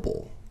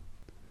horrible.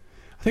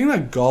 I think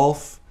that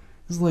golf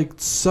is like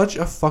such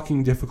a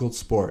fucking difficult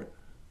sport.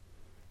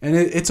 And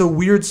it's a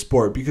weird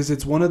sport because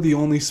it's one of the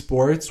only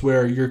sports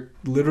where you're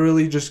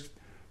literally just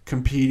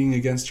competing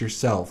against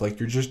yourself. Like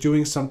you're just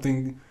doing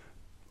something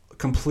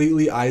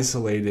completely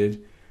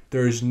isolated.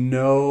 There is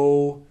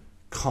no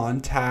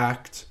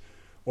contact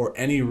or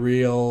any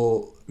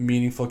real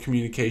meaningful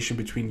communication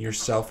between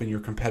yourself and your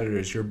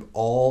competitors. You're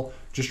all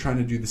just trying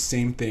to do the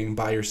same thing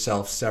by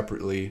yourself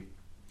separately.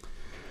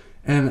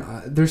 And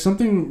there's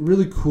something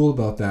really cool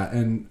about that.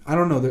 And I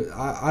don't know.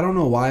 I don't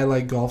know why I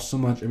like golf so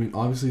much. I mean,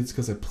 obviously it's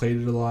because I played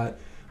it a lot.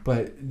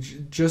 But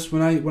just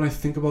when I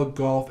think about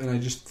golf and I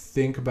just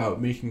think about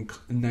making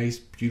nice,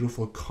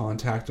 beautiful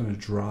contact on a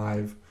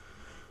drive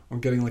or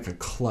getting like a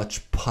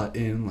clutch putt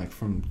in, like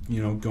from,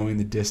 going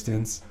the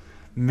distance,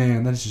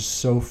 man, that is just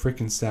so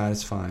freaking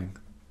satisfying.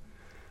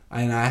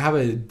 And I have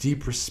a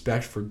deep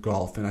respect for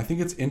golf. And I think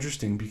it's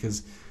interesting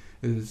because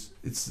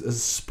it's a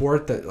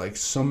sport that like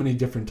so many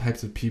different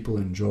types of people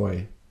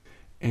enjoy,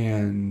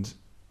 and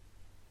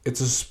it's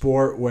a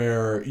sport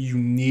where you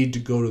need to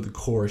go to the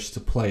course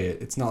to play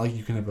it. It's not like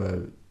you can have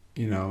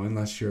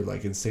unless you're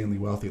like insanely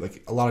wealthy.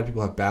 Like a lot of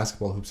people have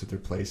basketball hoops at their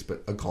place,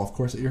 but a golf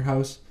course at your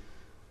house,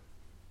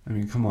 I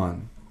mean, come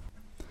on.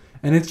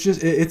 And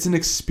it's an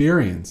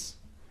experience.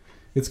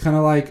 It's kind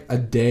of like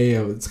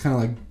it's kind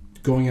of like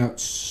going out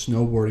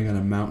snowboarding on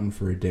a mountain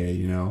for a day.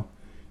 You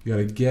got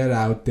to get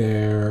out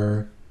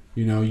there.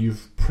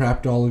 You've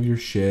prepped all of your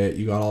shit.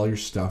 You got all your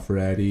stuff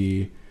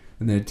ready.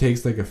 And then it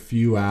takes like a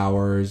few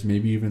hours,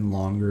 maybe even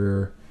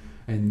longer.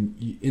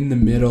 And in the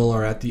middle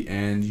or at the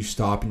end, you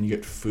stop and you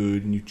get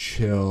food and you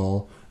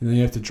chill. And then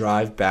you have to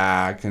drive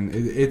back. And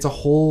it's a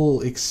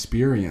whole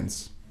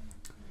experience.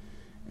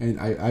 And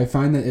I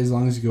find that as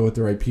long as you go with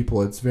the right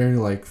people, it's very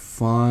like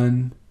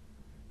fun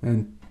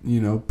and,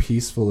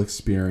 peaceful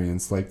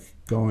experience. Like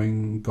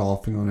going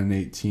golfing on an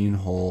 18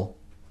 hole.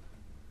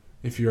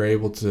 If you're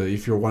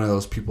one of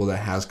those people that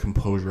has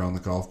composure on the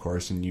golf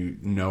course and you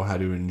know how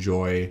to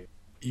enjoy,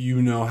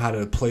 how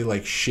to play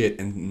like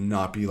shit and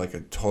not be like a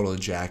total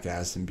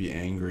jackass and be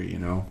angry,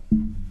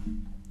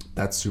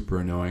 that's super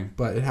annoying.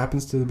 But it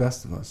happens to the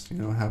best of us, it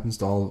happens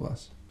to all of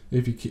us.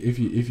 If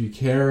you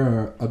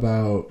care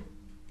about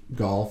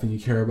golf and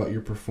you care about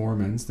your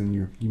performance, then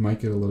you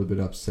might get a little bit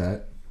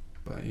upset,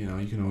 but you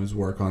can always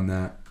work on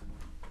that.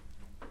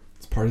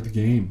 It's part of the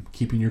game,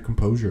 keeping your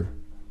composure.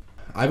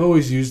 I've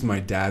always used my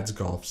dad's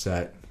golf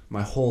set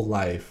my whole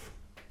life.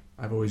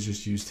 I've always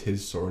just used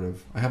his sort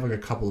of. I have like a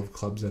couple of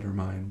clubs that are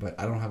mine, but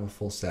I don't have a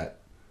full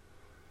set.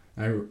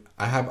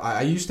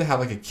 I used to have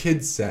like a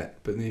kid's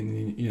set, but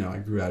then I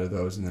grew out of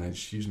those, and then I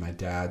just used my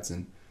dad's.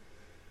 And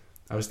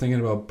I was thinking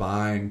about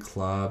buying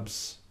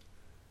clubs,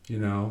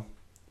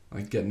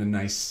 like getting a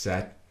nice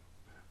set,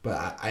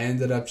 but I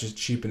ended up just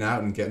cheaping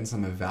out and getting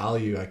some of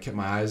value. I kept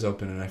my eyes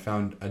open, and I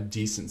found a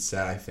decent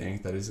set. I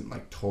think that isn't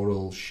like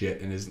total shit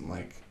and isn't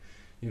like.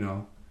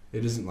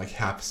 It isn't like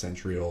half a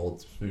century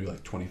old. It's maybe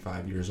like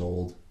 25 years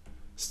old.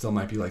 Still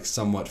might be like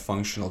somewhat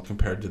functional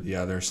compared to the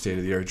other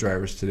state-of-the-art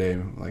drivers today.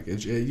 Like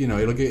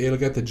it'll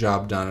get the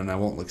job done, and I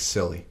won't look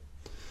silly.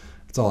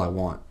 That's all I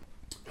want.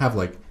 Have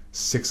like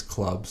 6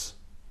 clubs.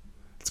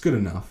 It's good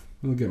enough.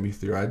 It'll get me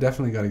through. I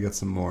definitely got to get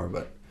some more,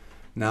 but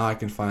now I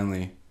can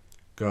finally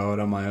go out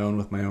on my own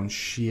with my own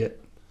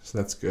shit. So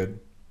that's good.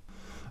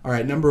 All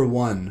right, number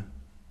 1,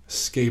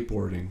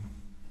 skateboarding.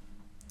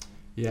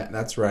 Yeah,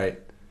 that's right.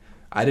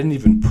 I didn't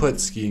even put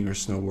skiing or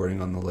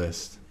snowboarding on the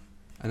list.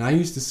 And I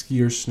used to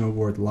ski or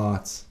snowboard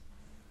lots.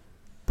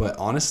 But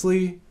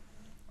honestly,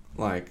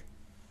 like,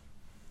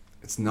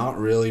 it's not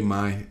really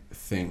my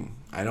thing.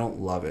 I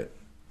don't love it.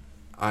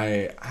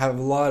 I have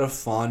a lot of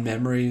fond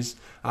memories.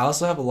 I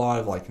also have a lot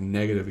of, like,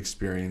 negative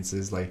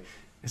experiences. Like,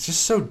 it's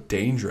just so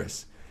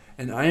dangerous.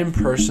 And I am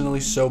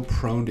personally so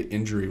prone to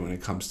injury when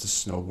it comes to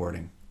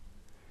snowboarding.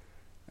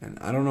 And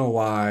I don't know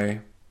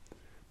why,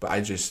 but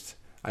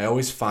I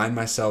always find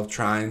myself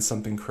trying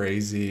something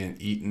crazy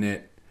and eating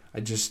it.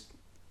 I just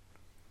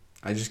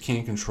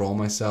can't control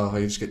myself.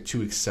 I just get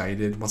too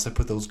excited. Once I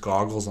put those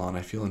goggles on,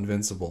 I feel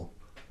invincible.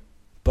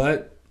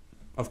 But,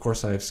 of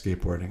course, I have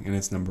skateboarding, and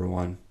it's number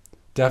 1.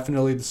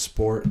 Definitely the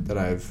sport that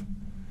I've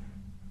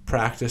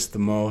practiced the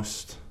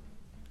most.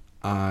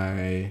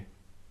 I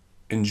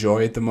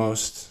enjoy it the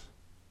most.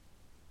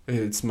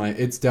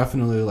 It's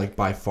definitely, like,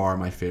 by far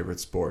my favorite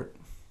sport.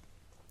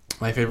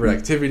 My favorite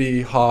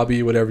activity,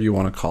 hobby, whatever you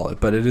want to call it.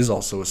 But it is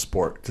also a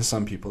sport, to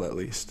some people at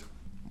least.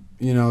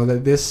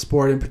 This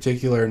sport in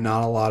particular,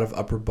 not a lot of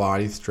upper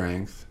body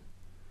strength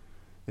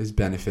is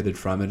benefited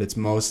from it. It's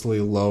mostly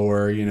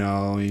lower, you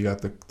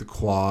got the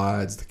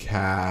quads, the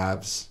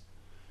calves,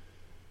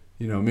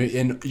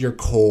 in your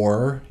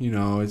core,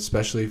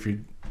 especially if you're,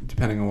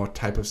 depending on what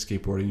type of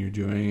skateboarding you're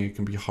doing, it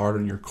can be hard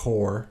on your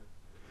core.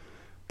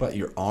 But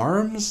your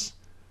arms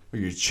or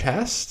your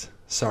chest,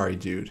 sorry,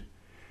 dude.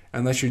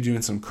 Unless you're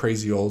doing some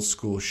crazy old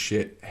school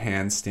shit,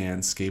 handstand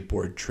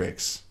skateboard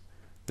tricks,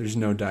 there's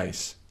no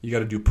dice. You got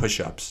to do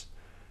push-ups.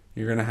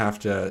 You're going to have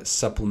to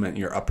supplement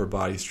your upper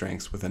body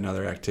strengths with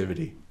another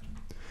activity.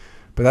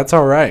 But that's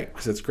all right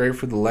because it's great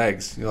for the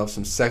legs. You'll have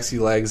some sexy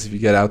legs if you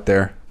get out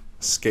there,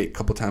 skate a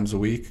couple times a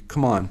week.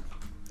 Come on.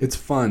 It's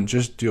fun.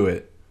 Just do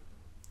it.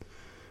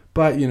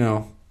 But,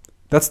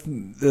 that's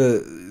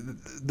the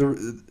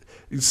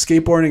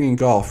skateboarding and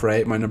golf,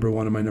 right? My number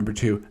one and my number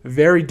two.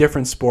 Very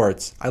different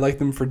sports. I like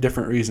them for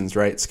different reasons,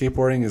 right?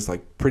 Skateboarding is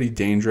like pretty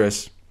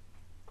dangerous,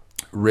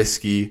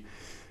 risky,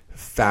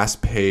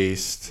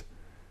 fast-paced,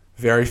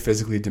 very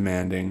physically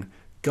demanding.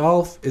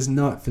 Golf is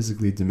not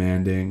physically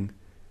demanding.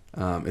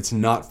 It's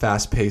not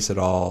fast-paced at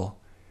all.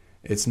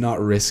 It's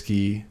not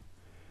risky,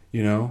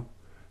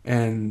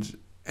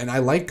 and I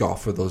like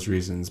golf for those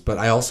reasons. But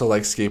I also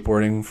like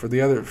skateboarding for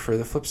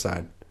the flip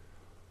side.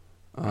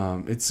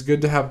 It's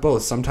good to have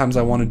both. Sometimes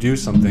I want to do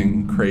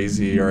something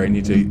crazy, or I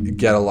need to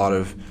get a lot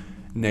of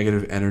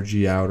negative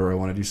energy out, or I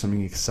want to do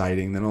something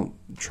exciting. Then I'll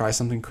try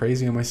something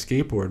crazy on my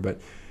skateboard.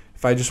 But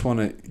if I just want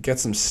to get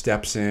some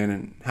steps in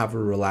and have a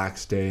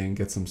relaxed day and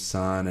get some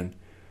sun and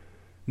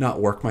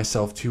not work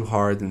myself too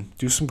hard, then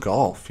do some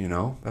golf,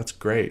 That's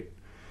great.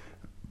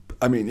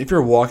 I mean, if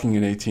you're walking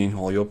an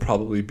 18-hole, you'll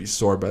probably be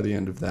sore by the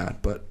end of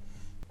that, but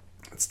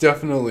it's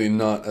definitely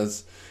not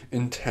as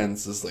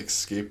intense as like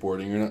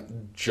skateboarding. You're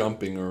not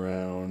jumping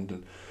around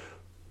and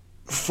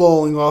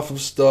falling off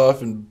of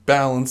stuff and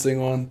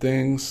balancing on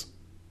things.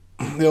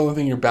 The only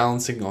thing you're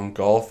balancing on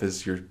golf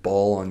is your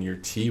ball on your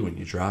tee when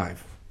you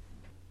drive.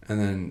 And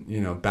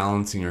then,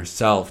 balancing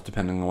yourself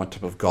depending on what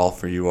type of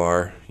golfer you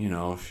are.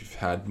 If you've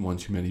had one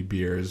too many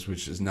beers,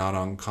 which is not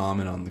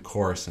uncommon on the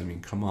course. I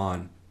mean, come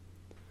on.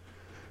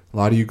 A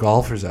lot of you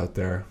golfers out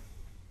there.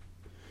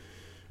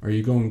 Are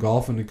you going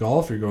golfing to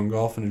golf, or are you going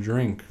golfing to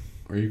drink?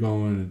 Or are you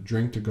going to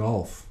drink to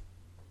golf?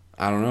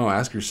 I don't know.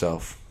 Ask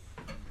yourself.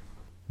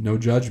 No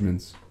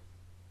judgments.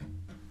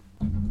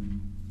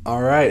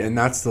 All right, and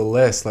that's the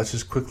list. Let's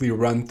just quickly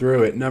run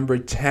through it. Number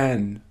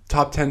 10,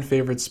 top 10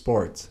 favorite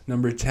sports.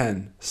 Number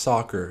 10,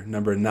 soccer.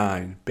 Number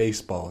 9,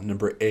 baseball.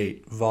 Number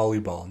 8,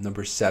 volleyball.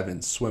 Number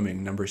 7,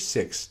 swimming. Number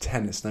 6,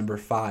 tennis. Number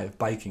 5,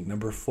 biking.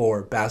 Number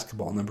 4,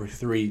 basketball. Number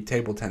 3,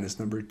 table tennis.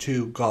 Number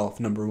 2, golf.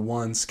 Number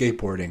 1,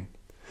 skateboarding.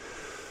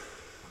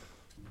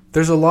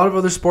 There's a lot of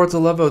other sports I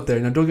love out there.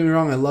 Now, don't get me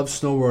wrong, I love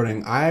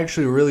snowboarding. I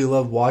actually really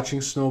love watching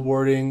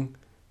snowboarding,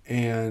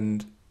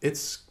 and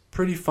it's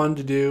pretty fun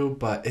to do,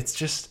 but it's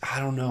just, I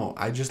don't know.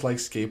 I just like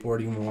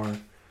skateboarding more,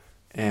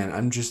 and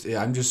I'm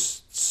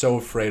just so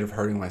afraid of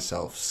hurting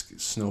myself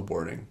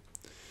snowboarding.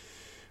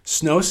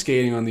 Snow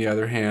skating, on the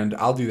other hand,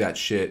 I'll do that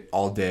shit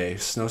all day.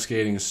 Snow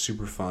skating is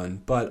super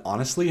fun, but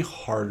honestly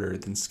harder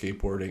than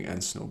skateboarding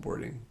and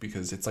snowboarding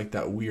because it's like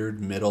that weird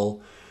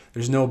middle.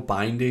 There's no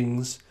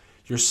bindings.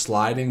 You're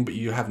sliding, but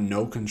you have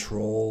no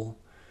control.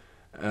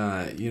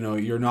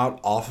 You're not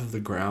off of the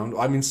ground.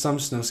 I mean, some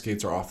snow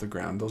skates are off the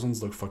ground. Those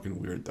ones look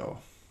fucking weird, though.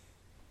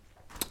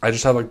 I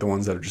just have, like, the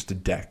ones that are just a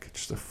deck,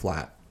 just a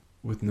flat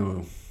with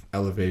no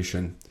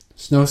elevation.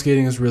 Snow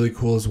skating is really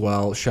cool as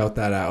well. Shout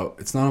that out.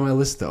 It's not on my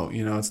list, though.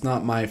 It's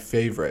not my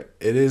favorite.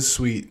 It is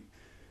sweet.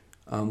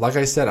 Like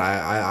I said,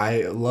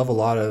 I love a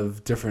lot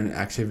of different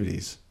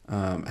activities.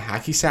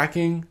 Hacky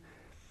sacking.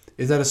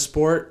 Is that a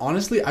sport?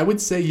 Honestly, I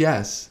would say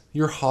yes.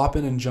 You're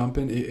hopping and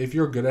jumping. If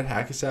you're good at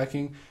hacky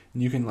sacking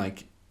and you can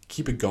like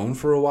keep it going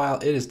for a while,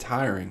 it is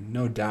tiring,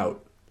 no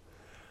doubt.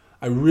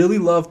 I really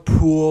love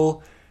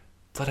pool,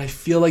 but I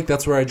feel like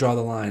that's where I draw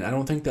the line. I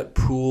don't think that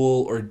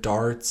pool or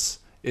darts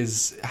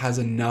has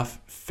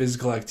enough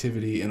physical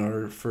activity in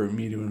order for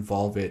me to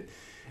involve it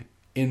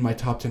in my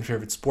top 10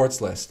 favorite sports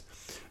list.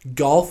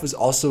 Golf is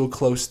also a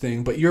close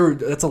thing, but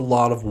that's a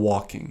lot of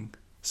walking.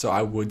 So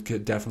I would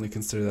definitely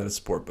consider that a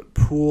sport. But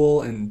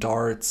pool and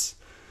darts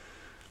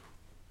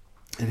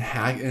and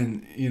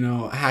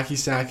hacky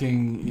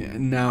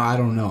sacking, now I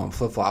don't know. I'm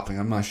flip-flopping.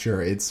 I'm not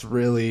sure. It's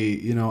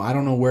really, I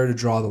don't know where to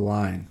draw the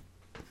line.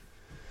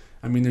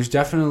 I mean, there's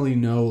definitely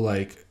no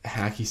like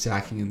hacky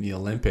sacking in the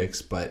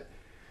Olympics, but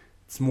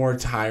it's more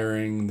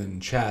tiring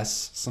than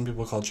chess. Some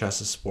people call chess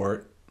a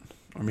sport,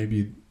 or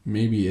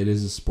maybe it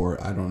is a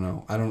sport. I don't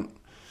know.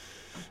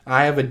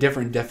 I have a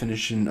different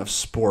definition of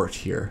sport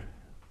here.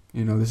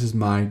 This is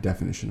my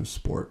definition of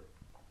sport.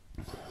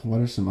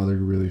 What are some other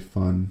really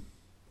fun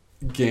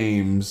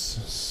games,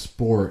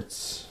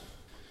 sports?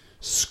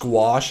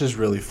 Squash is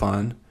really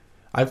fun.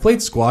 I've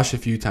played squash a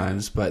few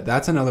times, but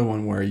that's another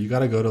one where you got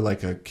to go to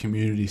like a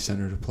community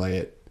center to play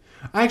it.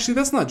 Actually,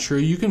 that's not true.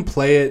 You can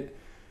play it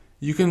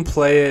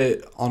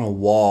on a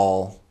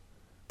wall,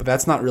 but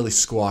that's not really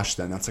squash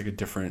then. That's like a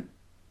different,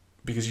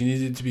 because you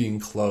need it to be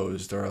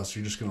enclosed or else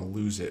you're just going to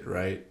lose it,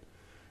 right?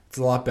 It's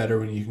a lot better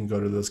when you can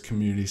go to those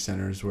community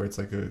centers where it's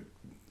like a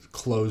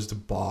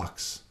closed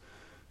box.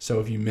 So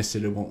if you miss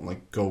it, it won't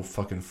like go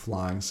fucking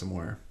flying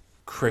somewhere.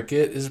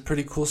 Cricket is a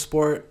pretty cool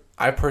sport.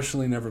 I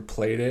personally never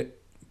played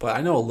it, but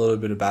I know a little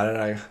bit about it.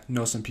 I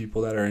know some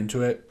people that are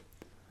into it.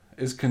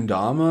 Is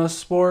kendama a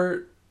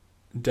sport?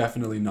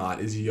 Definitely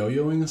not. Is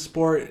yo-yoing a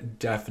sport?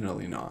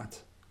 Definitely not,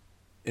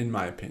 in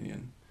my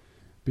opinion.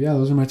 But yeah,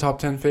 those are my top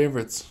 10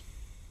 favorites.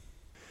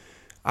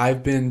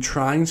 I've been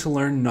trying to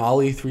learn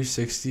Nollie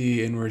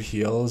 360 inward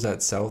heels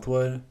at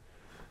Southwood,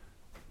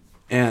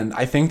 And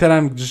I think that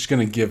I'm just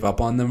going to give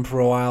up on them for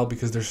a while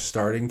because they're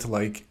starting to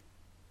like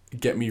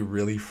get me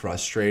really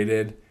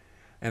frustrated.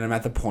 And I'm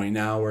at the point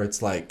now where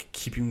it's like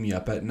keeping me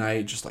up at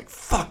night. Just like,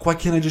 fuck, why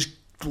can't I just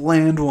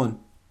land one?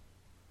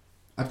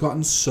 I've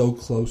gotten so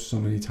close so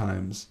many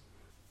times.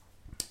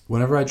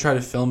 Whenever I try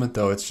to film it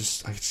though, I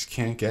just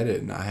can't get it.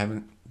 And I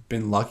haven't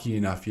been lucky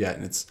enough yet.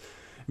 And it's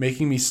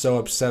making me so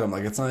upset. I'm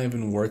like, it's not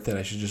even worth it.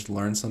 I should just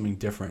learn something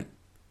different.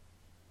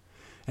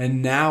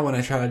 And now when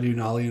I try to do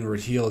nollie and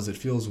inward heels, it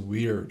feels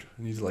weird.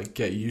 I need to like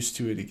get used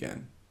to it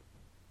again.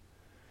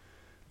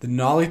 The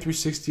nollie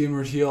 360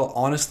 inward heel,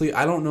 honestly,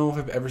 I don't know if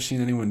I've ever seen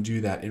anyone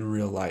do that in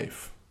real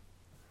life.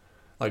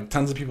 Like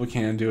tons of people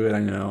can do it. I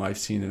know I've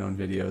seen it on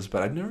videos,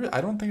 but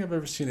I don't think I've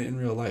ever seen it in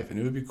real life, and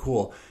it would be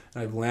cool.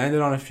 And I've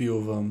landed on a few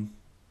of them.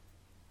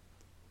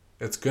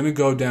 It's going to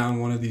go down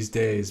one of these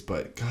days,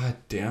 but god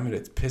damn it,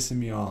 it's pissing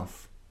me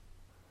off.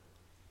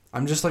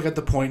 I'm just like at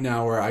the point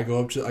now where I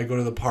go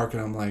to the park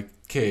and I'm like,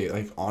 okay,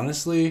 like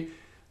honestly,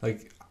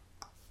 like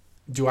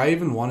do I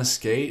even want to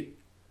skate?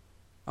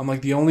 I'm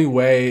like, the only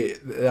way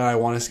that I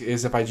want to skate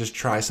is if I just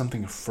try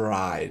something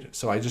fried.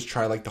 So I just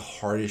try like the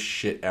hardest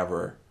shit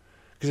ever.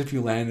 Because if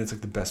you land, it's like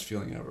the best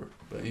feeling ever.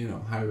 But you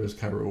know, high risk,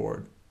 high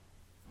reward.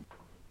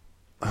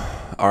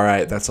 All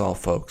right, that's all,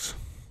 folks.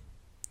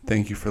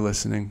 Thank you for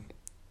listening.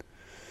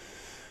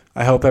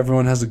 I hope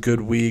everyone has a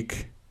good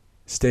week.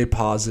 Stay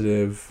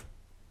positive.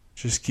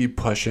 Just keep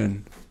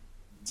pushing.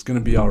 It's going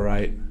to be all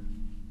right.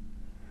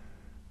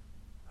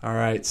 All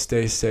right,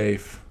 stay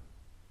safe.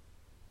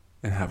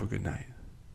 And have a good night.